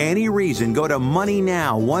cash for any reason, go to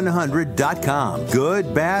MoneyNow100.com.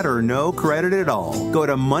 Good, bad, or no credit at all. Go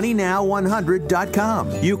to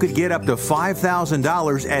MoneyNow100.com. You could get up to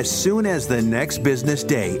 $5,000 as soon as the next business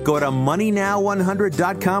day. Go to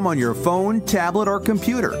MoneyNow100.com on your phone, tablet, or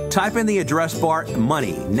computer. Type in the address bar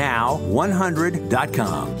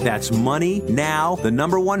MoneyNow100.com. That's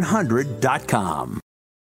MoneyNow100.com.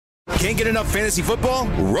 Can't get enough fantasy football?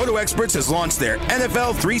 Roto Experts has launched their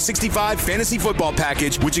NFL 365 Fantasy Football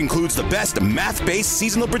Package, which includes the best math-based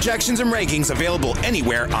seasonal projections and rankings available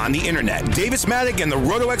anywhere on the internet. Davis Maddock and the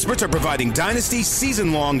Roto Experts are providing dynasty,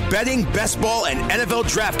 season-long betting, best ball, and NFL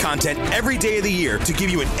draft content every day of the year to give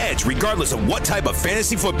you an edge regardless of what type of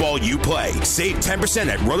fantasy football you play. Save 10%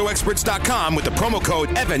 at rotoexperts.com with the promo code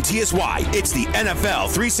FNTSY. It's the NFL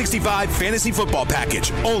 365 Fantasy Football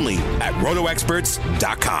Package, only at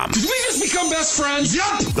rotoexperts.com. Did we just become best friends?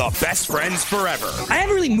 Yup! The best friends forever. I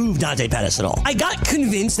haven't really moved Dante Pettis at all. I got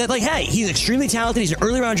convinced that, hey, he's extremely talented. He's an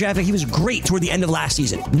early round draft pick. He was great toward the end of last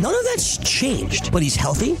season. None of that's changed, but he's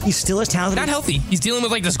healthy. He's still as talented. Not healthy. He's dealing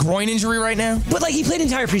with, this groin injury right now. But, he played an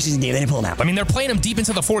entire preseason game. They didn't pull him out. I mean, they're playing him deep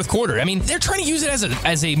into the fourth quarter. I mean, they're trying to use it as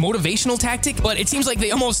a motivational tactic, but it seems like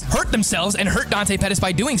they almost hurt themselves and hurt Dante Pettis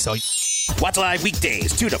by doing so. Watch live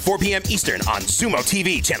weekdays, 2 to 4 p.m. Eastern on Sumo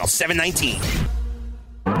TV, channel 719.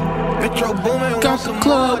 Got the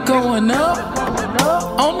club going up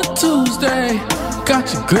on a Tuesday.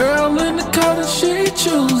 Got your girl in the car and she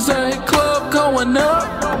Tuesday. Club going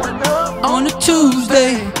up on a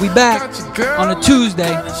Tuesday. We back on a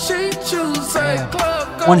Tuesday.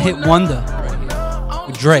 One hit wonder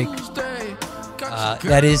with Drake.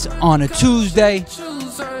 That is on a Tuesday.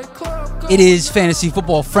 It is Fantasy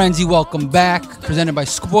Football Frenzy. Welcome back. Presented by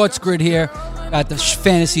Sports Grid here. Got the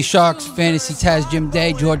Fantasy Sharks, Fantasy Taz, Jim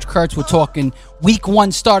Day, George Kurtz. We're talking week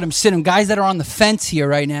 1 stardom, sit-em. Guys that are on the fence here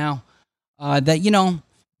right now. That,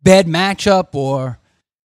 bad matchup or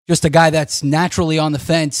just a guy that's naturally on the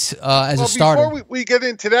fence as a starter. Before we get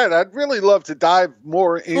into that, I'd really love to dive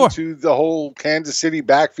more into the whole Kansas City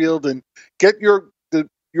backfield and get your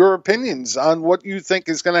opinions on what you think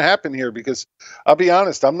is going to happen here, because I'll be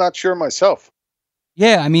honest, I'm not sure myself.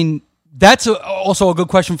 Yeah, I mean, that's also a good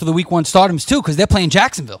question for the week 1 stardoms too, because they're playing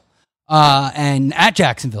Jacksonville and at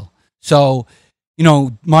Jacksonville. So,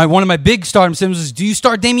 one of my big stardom sims is, do you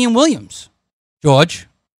start Damian Williams, George?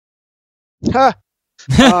 No.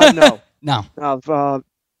 No.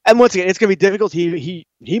 And once again, it's going to be difficult. He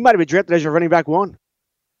might have been drafted as your running back 1.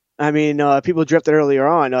 I mean, people drafted earlier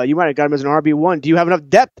on. You might have got him as an RB1. Do you have enough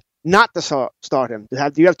depth not to start him?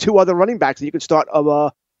 Do you have 2 other running backs that you could start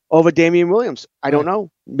over Damian Williams? I don't know.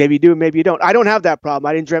 Maybe you do, maybe you don't. I don't have that problem.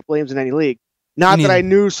 I didn't draft Williams in any league. Not that I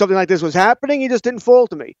knew something like this was happening. He just didn't fall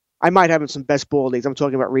to me. I might have him in some best ball leagues. I'm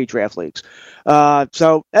talking about redraft leagues. I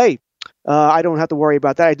don't have to worry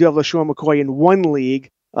about that. I do have LaShawn McCoy in 1 league.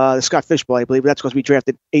 the Scott Fishbowl, I believe. But that's because we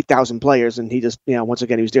drafted 8,000 players, and he just, once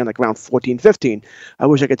again, he was there like around 14, 15. I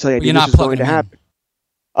wish I could tell you You're this not is going to happen.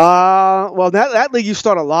 Well, that league, you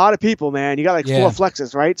start a lot of people, man. You got like 4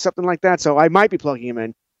 flexes, right? Something like that. So I might be plugging him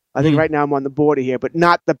in. I think right now I'm on the border here, but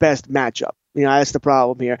not the best matchup. That's the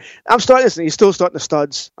problem here. I'm starting this, and you're still starting the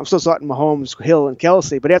studs. I'm still starting Mahomes, Hill, and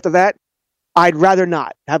Kelsey. But after that, I'd rather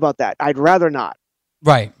not. How about that? I'd rather not.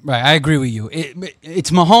 Right. I agree with you.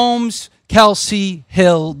 It's Mahomes, Kelsey,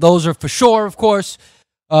 Hill. Those are for sure, of course.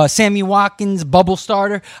 Sammy Watkins, bubble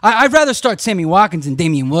starter. I'd rather start Sammy Watkins than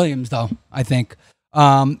Damian Williams, though, I think.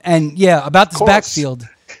 And, yeah, about this backfield,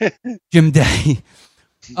 Jim Day.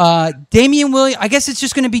 Damian Williams, I guess it's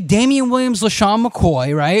just going to be Damian Williams, LaShawn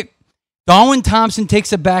McCoy, right? Darwin Thompson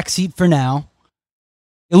takes a back seat for now.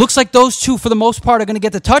 It looks like those two, for the most part, are going to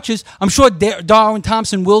get the touches. I'm sure Darwin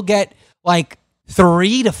Thompson will get,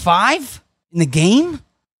 3 to 5 in the game.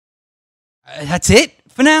 That's it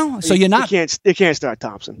for now. So you're not. You can't start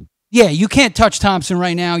Thompson. Yeah, you can't touch Thompson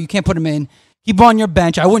right now. You can't put him in. Keep him on your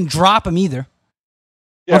bench. I wouldn't drop him either.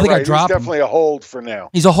 Yeah, I don't think I'd drop him. He's definitely a hold for now.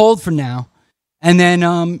 He's a hold for now. And then,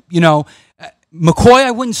 McCoy,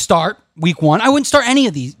 I wouldn't start week 1. I wouldn't start any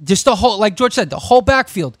of these. Just the whole, like George said, the whole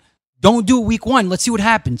backfield. Don't do it week 1. Let's see what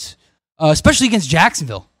happens, especially against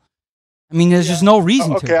Jacksonville. I mean, there's just no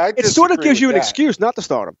reason to. It sort of gives you an excuse not to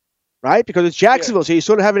start him, right? Because it's Jacksonville, so you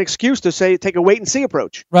sort of have an excuse to say take a wait-and-see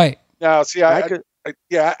approach. Right. Now, see, I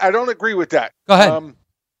don't agree with that. Go ahead.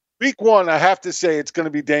 Week 1, I have to say it's going to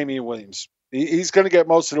be Damian Williams. He's going to get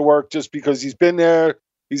most of the work just because he's been there.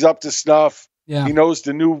 He's up to snuff. Yeah. He knows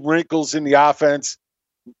the new wrinkles in the offense.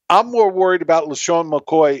 I'm more worried about LaShawn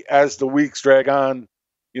McCoy as the weeks drag on.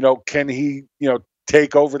 Can he,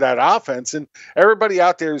 take over that offense? And everybody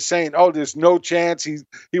out there is saying, oh, there's no chance.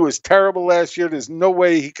 He was terrible last year. There's no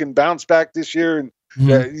way he can bounce back this year. And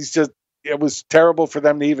it was terrible for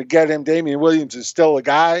them to even get him. Damian Williams is still a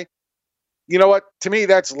guy. You know what? To me,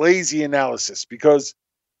 that's lazy analysis because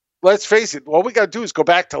let's face it, all we got to do is go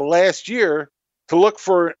back to last year to look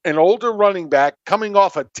for an older running back coming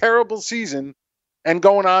off a terrible season and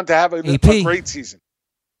going on to have a great season.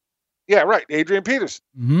 Yeah, right. Adrian Peterson.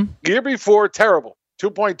 Mm-hmm. Year before, terrible.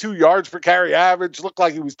 2.2 yards per carry average. Looked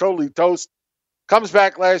like he was totally toast. Comes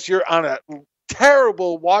back last year on a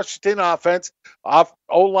terrible Washington offense.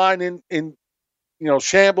 O-line in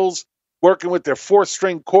shambles, working with their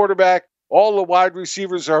 4th-string quarterback. All the wide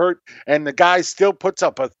receivers are hurt, and the guy still puts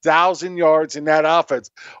up 1,000 yards in that offense.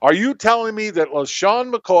 Are you telling me that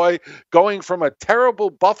LaShawn McCoy, going from a terrible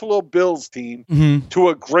Buffalo Bills team to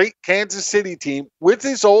a great Kansas City team with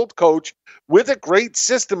his old coach, with a great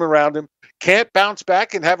system around him, can't bounce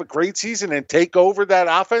back and have a great season and take over that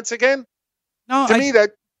offense again? No, to me,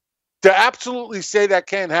 that to absolutely say that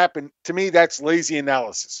can't happen, to me, that's lazy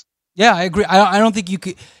analysis. Yeah, I agree. I don't think you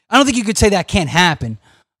could. I don't think you could say that can't happen.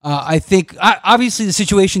 I think, obviously, the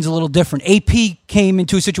situation's a little different. AP came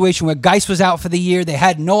into a situation where Geis was out for the year. They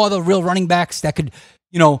had no other real running backs that could,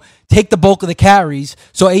 take the bulk of the carries.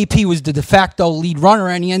 So AP was the de facto lead runner,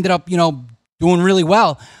 and he ended up, doing really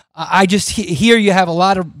well. I just here you have a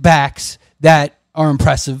lot of backs that are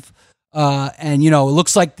impressive. And, it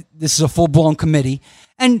looks like this is a full-blown committee.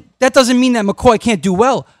 And that doesn't mean that McCoy can't do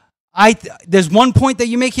well. There's one point that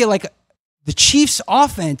you make here, like the Chiefs'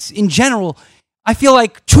 offense in general. I feel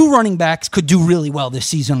like 2 running backs could do really well this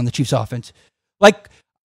season on the Chiefs offense. Like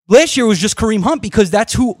last year was just Kareem Hunt because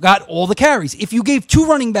that's who got all the carries. If you gave 2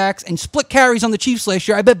 running backs and split carries on the Chiefs last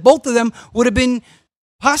year, I bet both of them would have been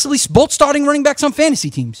possibly both starting running backs on fantasy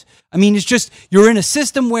teams. I mean, it's just you're in a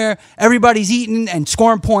system where everybody's eating and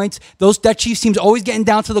scoring points. That Chiefs team's always getting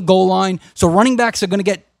down to the goal line. So running backs are going to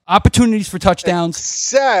get opportunities for touchdowns.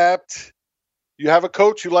 Except you have a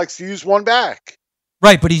coach who likes to use one back.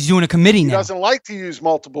 Right, but he's doing a committee now. He doesn't like to use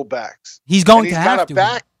multiple backs. He's going to have to. He's got a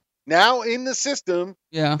back now in the system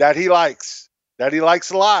that he likes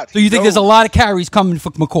a lot. So you think there's a lot of carries coming for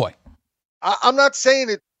McCoy? I'm not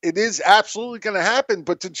saying it is absolutely going to happen,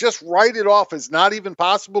 but to just write it off as not even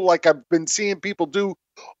possible, like I've been seeing people do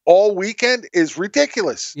all weekend, is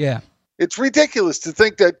ridiculous. Yeah. It's ridiculous to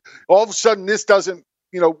think that all of a sudden this doesn't,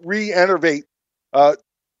 re-enervate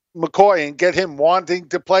McCoy and get him wanting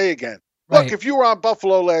to play again. Right. Look, if you were on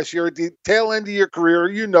Buffalo last year at the tail end of your career,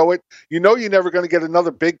 you know it. You know you're never going to get another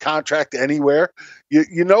big contract anywhere.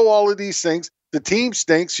 You know all of these things. The team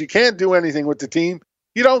stinks. You can't do anything with the team.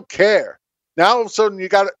 You don't care. Now all of a sudden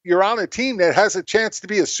you're on a team that has a chance to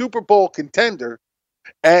be a Super Bowl contender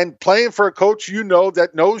and playing for a coach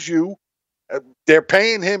that knows you. They're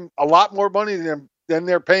paying him a lot more money than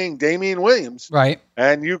they're paying Damian Williams. Right.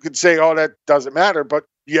 And you could say, oh, that doesn't matter. But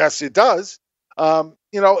yes, it does.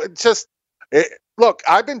 It's just look,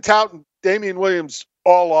 I've been touting Damian Williams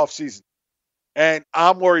all offseason, and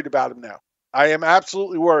I'm worried about him now. I am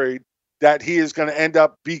absolutely worried that he is going to end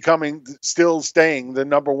up staying the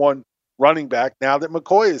number one running back now that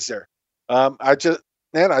McCoy is there. I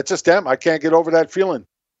just am. I can't get over that feeling.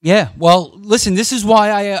 Yeah, well, listen, this is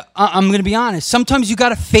why I'm going to be honest. Sometimes you got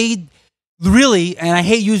to fade, really, and I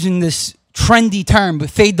hate using this trendy term, but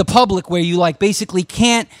fade the public, where you basically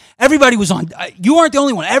can't. Everybody was on. You weren't the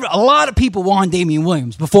only one. A lot of people were on Damian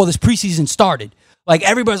Williams before this preseason started.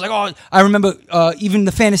 Everybody's like, oh, I remember even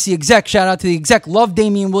the fantasy exec, shout out to the exec, loved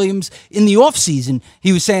Damian Williams in the offseason.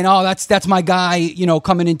 He was saying, oh, that's my guy,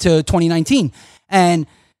 coming into 2019. And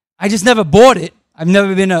I just never bought it. I've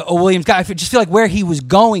never been a Williams guy. I just feel like where he was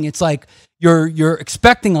going, it's like you're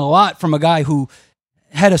expecting a lot from a guy who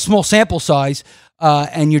had a small sample size,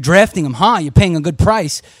 and you're drafting him high. You're paying a good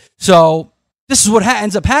price. So this is what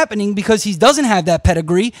ends up happening because he doesn't have that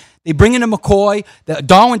pedigree. They bring in a McCoy.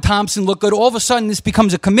 Darwin Thompson looked good. All of a sudden, this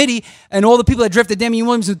becomes a committee, and all the people that drafted Damian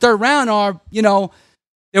Williams in the third round are,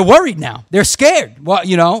 they're worried now. They're scared. Well,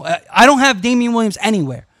 I don't have Damian Williams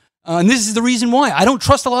anywhere. And this is the reason why. I don't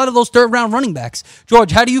trust a lot of those third-round running backs.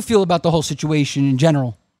 George, how do you feel about the whole situation in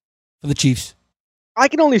general for the Chiefs? I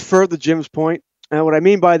can only further Jim's point. And what I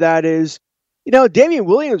mean by that is, Damian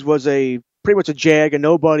Williams was pretty much a jag, a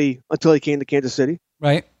nobody until he came to Kansas City.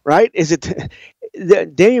 Right. Right? Is it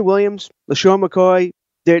Damian Williams, LaShawn McCoy,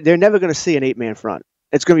 they're never going to see an 8-man front.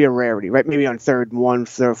 It's going to be a rarity, right? Maybe on 3rd and 1,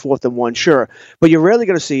 4th and 1, sure. But you're rarely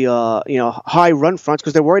going to see, high run fronts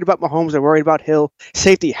because they're worried about Mahomes. They're worried about Hill.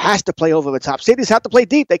 Safety has to play over the top. Safeties have to play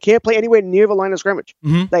deep. They can't play anywhere near the line of scrimmage.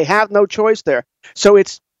 Mm-hmm. They have no choice there. So I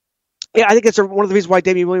think it's one of the reasons why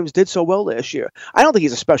Damian Williams did so well last year. I don't think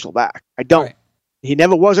he's a special back. I don't. Right. He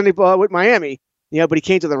never was with Miami. But he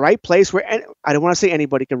came to the right place where I don't want to say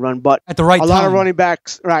anybody can run, but at the right time. A lot of running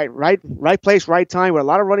backs, right place, right time, where a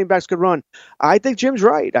lot of running backs could run. I think Jim's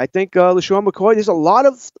right. I think LaShawn McCoy, there's a lot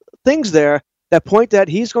of things there that point that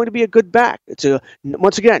he's going to be a good back.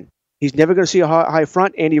 Once again, he's never going to see a high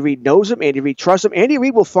front. Andy Reid knows him. Andy Reid trusts him. Andy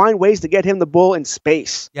Reid will find ways to get him the ball in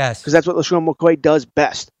space. Yes. Because that's what LaShawn McCoy does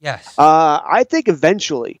best. Yes. I think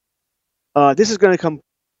eventually this is going to come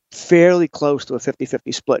fairly close to a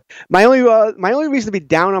 50-50 split. My only reason to be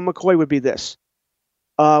down on McCoy would be this.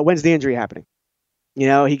 When's the injury happening?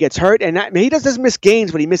 He gets hurt, and he doesn't miss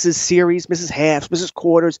games, but he misses series, misses halves, misses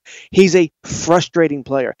quarters. He's a frustrating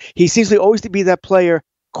player. He seems to always be that player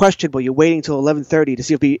questionable. You're waiting until 11:30 to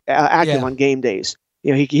see if he's active on game days.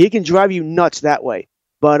 He can drive you nuts that way.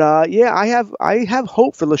 But I have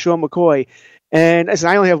hope for LaShawn McCoy. And listen,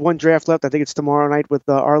 I only have one draft left. I think it's tomorrow night with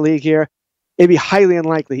our league here. It'd be highly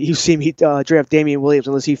unlikely you see me draft Damian Williams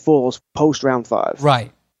unless he falls post round 5.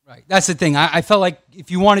 Right. That's the thing. I felt like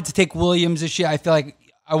if you wanted to take Williams this year, I feel like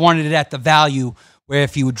I wanted it at the value where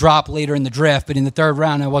if he would drop later in the draft, but in the third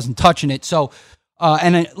round, I wasn't touching it. So,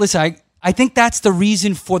 listen, I think that's the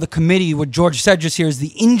reason for the committee. What George said just here is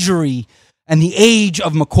the injury and the age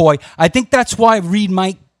of McCoy. I think that's why Reid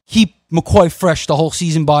might keep McCoy fresh the whole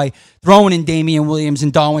season by throwing in Damian Williams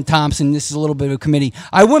and Darwin Thompson. This is a little bit of a committee.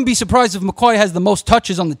 I wouldn't be surprised if McCoy has the most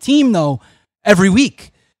touches on the team, though, every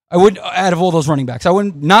week. I would, out of all those running backs. I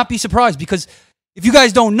would not be surprised because if you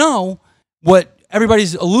guys don't know, what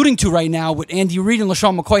everybody's alluding to right now with Andy Reid and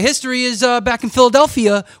LaShawn McCoy history is back in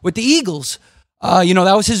Philadelphia with the Eagles. That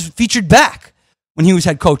was his featured back when he was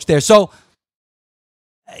head coach there. So,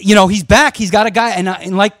 he's back. He's got a guy.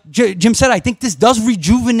 And like Jim said, I think this does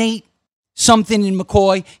rejuvenate something in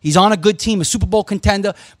McCoy. He's on a good team, a Super Bowl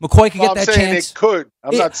contender. McCoy could get that chance. I'm saying it could.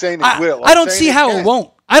 I'm not saying it will. I don't see how it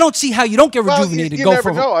won't. I don't see how you don't get rejuvenated. You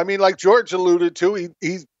never know. I mean, like George alluded to,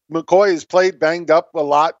 McCoy has played banged up a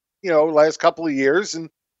lot, last couple of years. And,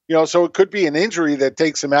 so it could be an injury that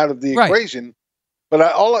takes him out of the equation.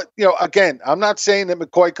 But again, I'm not saying that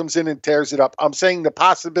McCoy comes in and tears it up. I'm saying the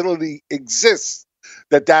possibility exists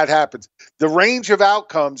that happens. The range of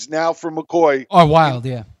outcomes now for McCoy are wild,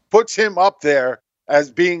 yeah. Puts him up there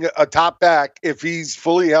as being a top back if he's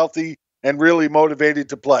fully healthy and really motivated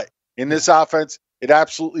to play. In this offense, it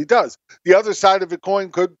absolutely does. The other side of the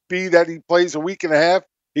coin could be that he plays a week and a half.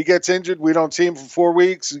 He gets injured. We don't see him for 4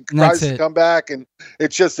 weeks. He tries to come back, and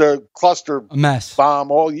it's just a mess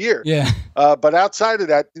bomb all year. Yeah. But outside of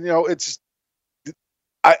that, it's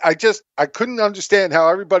I couldn't understand how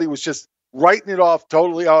everybody was just writing it off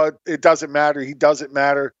totally. Oh, it doesn't matter. He doesn't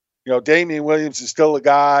matter. Damian Williams is still a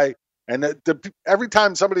guy. And every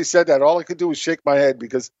time somebody said that, all I could do was shake my head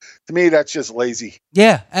because to me, that's just lazy.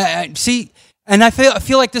 Yeah. See, and I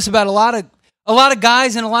feel like this about a a lot of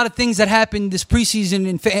guys and a lot of things that happen this preseason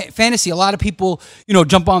in fantasy. A lot of people,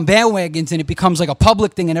 jump on bandwagons and it becomes like a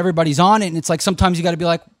public thing and everybody's on it. And it's like sometimes you got to be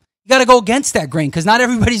like, you got to go against that grain because not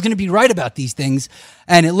everybody's going to be right about these things.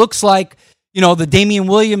 And it looks like, the Damian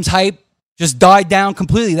Williams hype just died down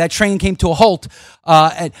completely. That train came to a halt.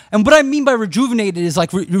 And what I mean by rejuvenated is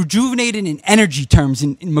like rejuvenated in energy terms.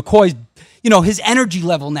 In McCoy's, his energy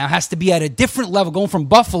level now has to be at a different level, going from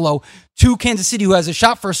Buffalo to Kansas City, who has a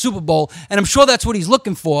shot for a Super Bowl. And I'm sure that's what he's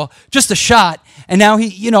looking for, just a shot. And now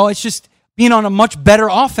it's just being on a much better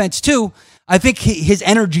offense too. I think his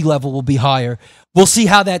energy level will be higher. We'll see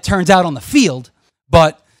how that turns out on the field.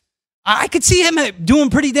 But I could see him doing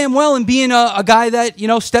pretty damn well and being a guy that,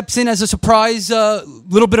 steps in as a surprise,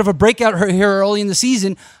 little bit of a breakout here early in the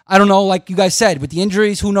season. I don't know, like you guys said, with the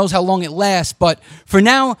injuries, who knows how long it lasts. But for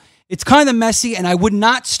now, it's kind of messy, and I would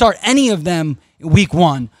not start any of them in week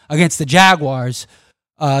 1 against the Jaguars.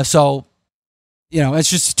 So, it's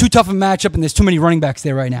just too tough a matchup, and there's too many running backs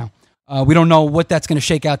there right now. We don't know what that's going to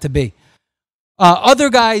shake out to be. Other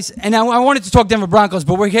guys, and I wanted to talk Denver Broncos,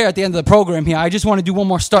 but we're here at the end of the program here. I just want to do one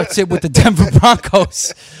more start-sit with the Denver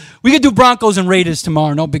Broncos. We could do Broncos and Raiders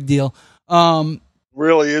tomorrow. No big deal.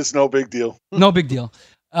 Really is no big deal. No big deal.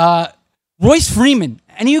 Royce Freeman.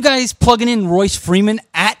 Any of you guys plugging in Royce Freeman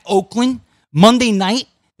at Oakland Monday night?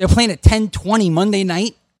 They're playing at 10:20 Monday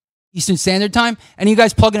night, Eastern Standard Time. Any of you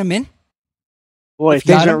guys plugging him in? Boy,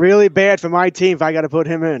 things are really bad for my team if I got to put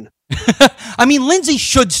him in. I mean, Lindsey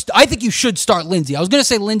should. I think you should start Lindsey. I was going to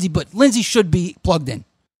say Lindsey, but Lindsey should be plugged in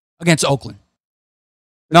against Oakland.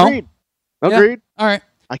 No, Agreed. Yeah? All right.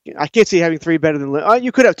 I can't see having 3 better than.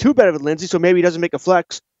 You could have 2 better than Lindsey, so maybe he doesn't make a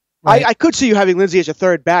flex. Right. I could see you having Lindsey as your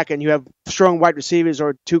third back, and you have strong wide receivers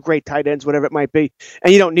or 2 great tight ends, whatever it might be,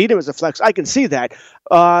 and you don't need him as a flex. I can see that,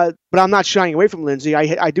 but I'm not shying away from Lindsey.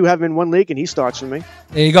 I do have him in 1 league, and he starts for me.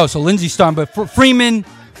 There you go. So Lindsey's starting, but for Freeman,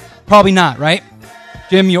 probably not, right?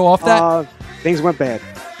 Jim, you off that? Things went bad.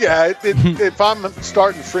 Yeah, if I'm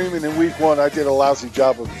starting Freeman in week 1, I did a lousy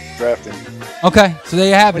job of drafting. Okay, so there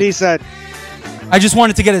you have What it. he said. I just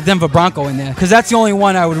wanted to get a Denver Bronco in there because that's the only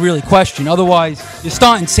one I would really question. Otherwise, you're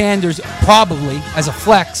starting Sanders probably as a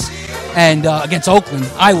flex, and against Oakland,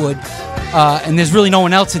 I would. And there's really no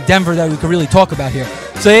one else in Denver that we could really talk about here.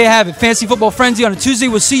 So there you have it. Fantasy Football Frenzy on a Tuesday.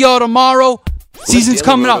 We'll see y'all tomorrow. Season's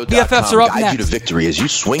coming up. BFFs are up guide next. you to victory as you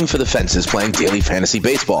swing for the fences playing daily fantasy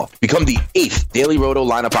baseball. Become the 8th Daily Roto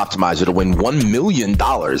lineup optimizer to win $1 million in a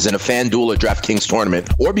FanDuel or DraftKings tournament,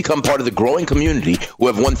 or become part of the growing community who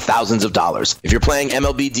have won thousands of dollars. If you're playing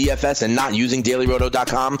MLB DFS and not using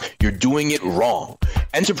dailyroto.com, you're doing it wrong.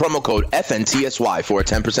 Enter promo code FNTSY for a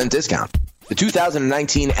 10% discount. The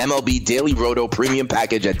 2019 MLB Daily Roto Premium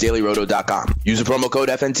Package at dailyroto.com. Use the promo code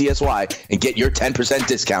FNTSY and get your 10%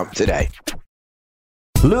 discount today.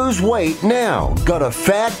 Lose weight now. Go to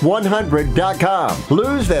fat100.com.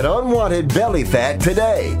 Lose that unwanted belly fat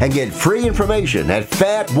today and get free information at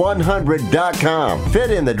fat100.com.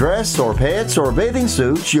 Fit in the dress or pants or bathing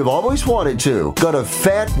suits you've always wanted to. Go to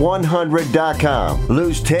fat100.com.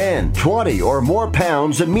 Lose 10, 20, or more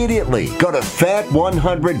pounds immediately. Go to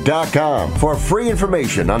fat100.com. For free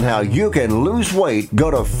information on how you can lose weight,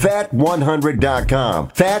 go to fat100.com.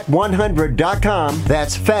 Fat100.com.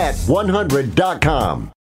 That's fat100.com.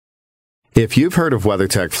 If you've heard of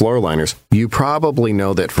WeatherTech floor liners, you probably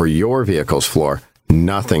know that for your vehicle's floor,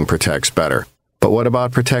 nothing protects better. But what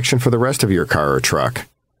about protection for the rest of your car or truck?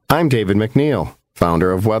 I'm David McNeil,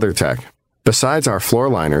 founder of WeatherTech. Besides our floor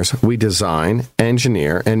liners, we design,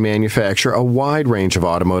 engineer, and manufacture a wide range of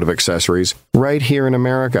automotive accessories right here in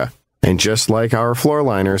America. And just like our floor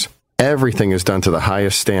liners, everything is done to the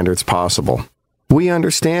highest standards possible. We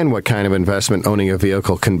understand what kind of investment owning a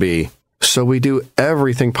vehicle can be, so we do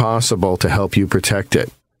everything possible to help you protect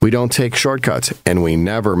it. We don't take shortcuts, and we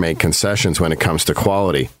never make concessions when it comes to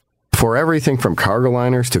quality. For everything from cargo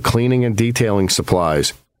liners to cleaning and detailing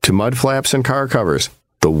supplies to mud flaps and car covers,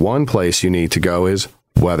 the one place you need to go is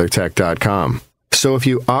WeatherTech.com. So if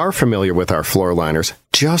you are familiar with our floor liners,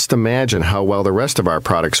 just imagine how well the rest of our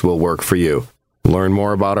products will work for you. Learn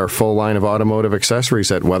more about our full line of automotive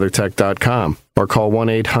accessories at WeatherTech.com or call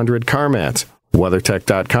 1-800-CarMats.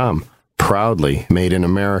 WeatherTech.com. Proudly made in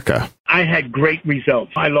America. I had great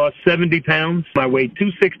results. I lost 70 pounds. I weighed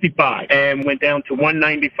 265 and went down to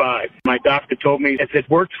 195. My doctor told me, if it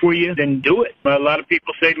works for you, then do it. A lot of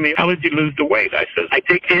people say to me, how did you lose the weight? I said, I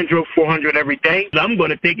take Andro 400 every day. I'm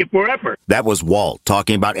going to take it forever. That was Walt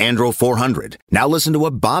talking about Andro 400. Now listen to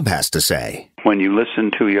what Bob has to say. When you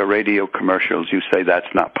listen to your radio commercials, you say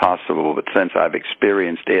that's not possible, but since I've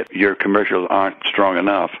experienced it, your commercials aren't strong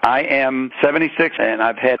enough. I am 76, and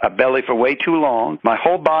I've had a belly for way too long. My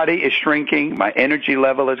whole body is shrinking. My energy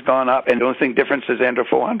level has gone up, and the only thing difference is Andro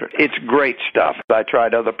 400. It's great stuff. I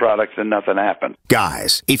tried other products, and nothing happened.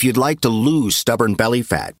 Guys, if you'd like to lose stubborn belly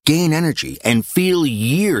fat, gain energy, and feel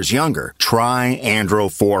years younger, try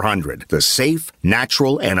Andro 400, the safe,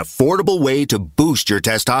 natural, and affordable way to boost your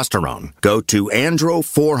testosterone. Go to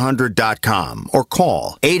andro400.com or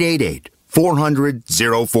call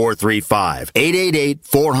 888-400-0435.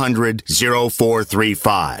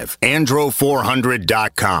 888-400-0435.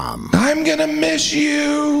 andro400.com. I'm gonna miss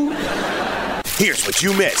you. Here's what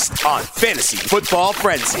you missed on Fantasy Football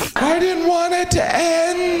Frenzy. I didn't want it to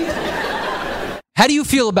end. How do you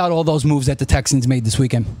feel about all those moves that the Texans made this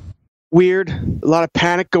weekend? Weird. A lot of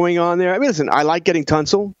panic going on there. I mean, listen, I like getting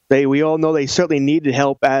Tunsil. We all know they certainly needed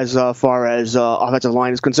help as far as offensive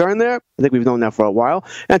line is concerned there. I think we've known that for a while.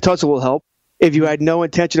 And Tunsil will help. If you had no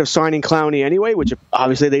intention of signing Clowney anyway, which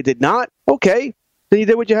obviously they did not, okay, then you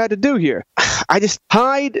did what you had to do here.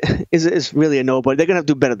 Hyde is really a nobody. They're going to have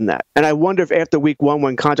to do better than that. And I wonder if after week 1,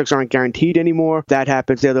 when contracts aren't guaranteed anymore, that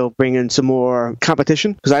happens there, they'll bring in some more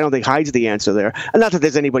competition, because I don't think Hyde's the answer there. And not that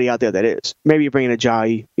there's anybody out there that is. Maybe you bring in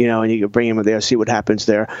Ajayi, and you can bring him in there, see what happens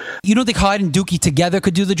there. You don't think Hyde and Dookie together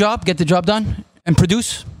could do the job, get the job done, and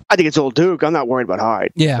produce? I think it's old Duke. I'm not worried about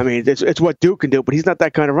Hyde. Yeah. I mean, it's what Duke can do, but he's not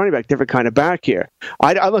that kind of running back, different kind of back here.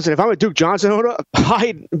 I listen, if I'm a Duke Johnson owner,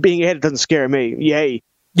 Hyde being ahead doesn't scare me. Yay.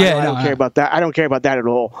 Yeah, I don't care about that. I don't care about that at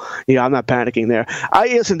all. I'm not panicking there.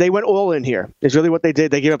 Listen, they went all in here. It's really what they did.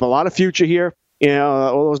 They gave up a lot of future here.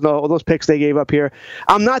 All those picks they gave up here.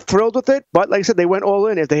 I'm not thrilled with it, but like I said, they went all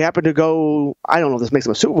in. If they happen to go, I don't know if this makes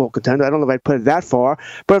them a Super Bowl contender. I don't know if I'd put it that far.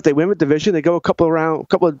 But if they win the division, they go a couple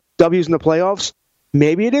of W's in the playoffs,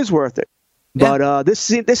 maybe it is worth it. Yeah. But this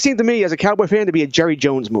seemed to me, as a Cowboy fan, to be a Jerry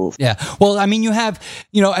Jones move. Yeah. Well, I mean, you have,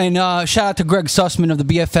 and shout out to Greg Sussman of the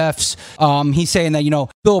BFFs. He's saying that,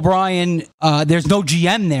 Bill O'Brien, there's no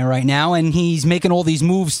GM there right now, and he's making all these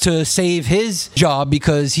moves to save his job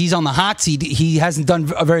because he's on the hot seat. He hasn't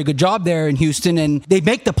done a very good job there in Houston, and they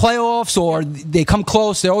make the playoffs or they come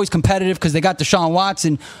close. They're always competitive because they got Deshaun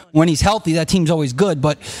Watson. When he's healthy, that team's always good.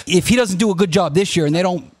 But if he doesn't do a good job this year and they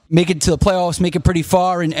don't make it to the playoffs, make it pretty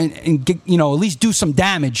far, and get, at least do some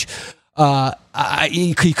damage,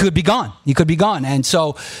 he could be gone. He could be gone. And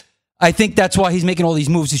so I think that's why he's making all these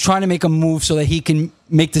moves. He's trying to make a move so that he can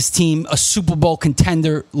make this team a Super Bowl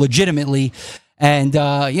contender legitimately. And,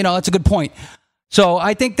 that's a good point. So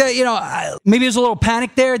I think that, maybe there's a little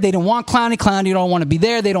panic there. They didn't want Clowney. Clowney don't want to be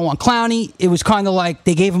there. They don't want Clowney. It was kind of like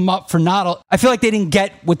they gave him up for I feel like they didn't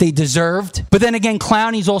get what they deserved. But then again,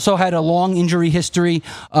 Clowney's also had a long injury history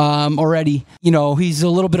already. He's a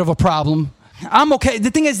little bit of a problem. I'm okay.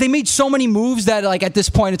 The thing is, they made so many moves that, at this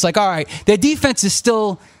point, it's like, all right, their defense is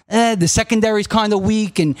still, the secondary's kind of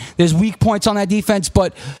weak, and there's weak points on that defense.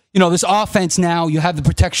 But, this offense now, you have the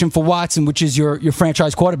protection for Watson, which is your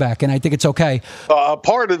franchise quarterback, and I think it's okay.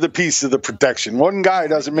 Part of the piece of the protection. One guy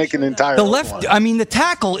doesn't make an entire left. I mean, the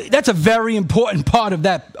tackle, that's a very important part of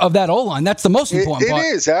that O-line. That's the most important part. It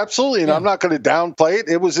is, absolutely, and yeah. I'm not going to downplay it.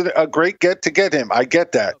 It was a great get to get him. I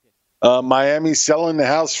get that. Miami's selling the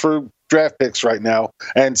house for draft picks right now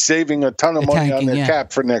and saving a ton of money on their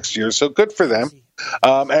cap for next year, so good for them.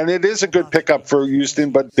 And it is a good pickup for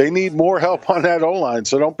Houston, but they need more help on that O-line.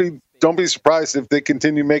 So don't be surprised if they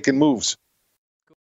continue making moves.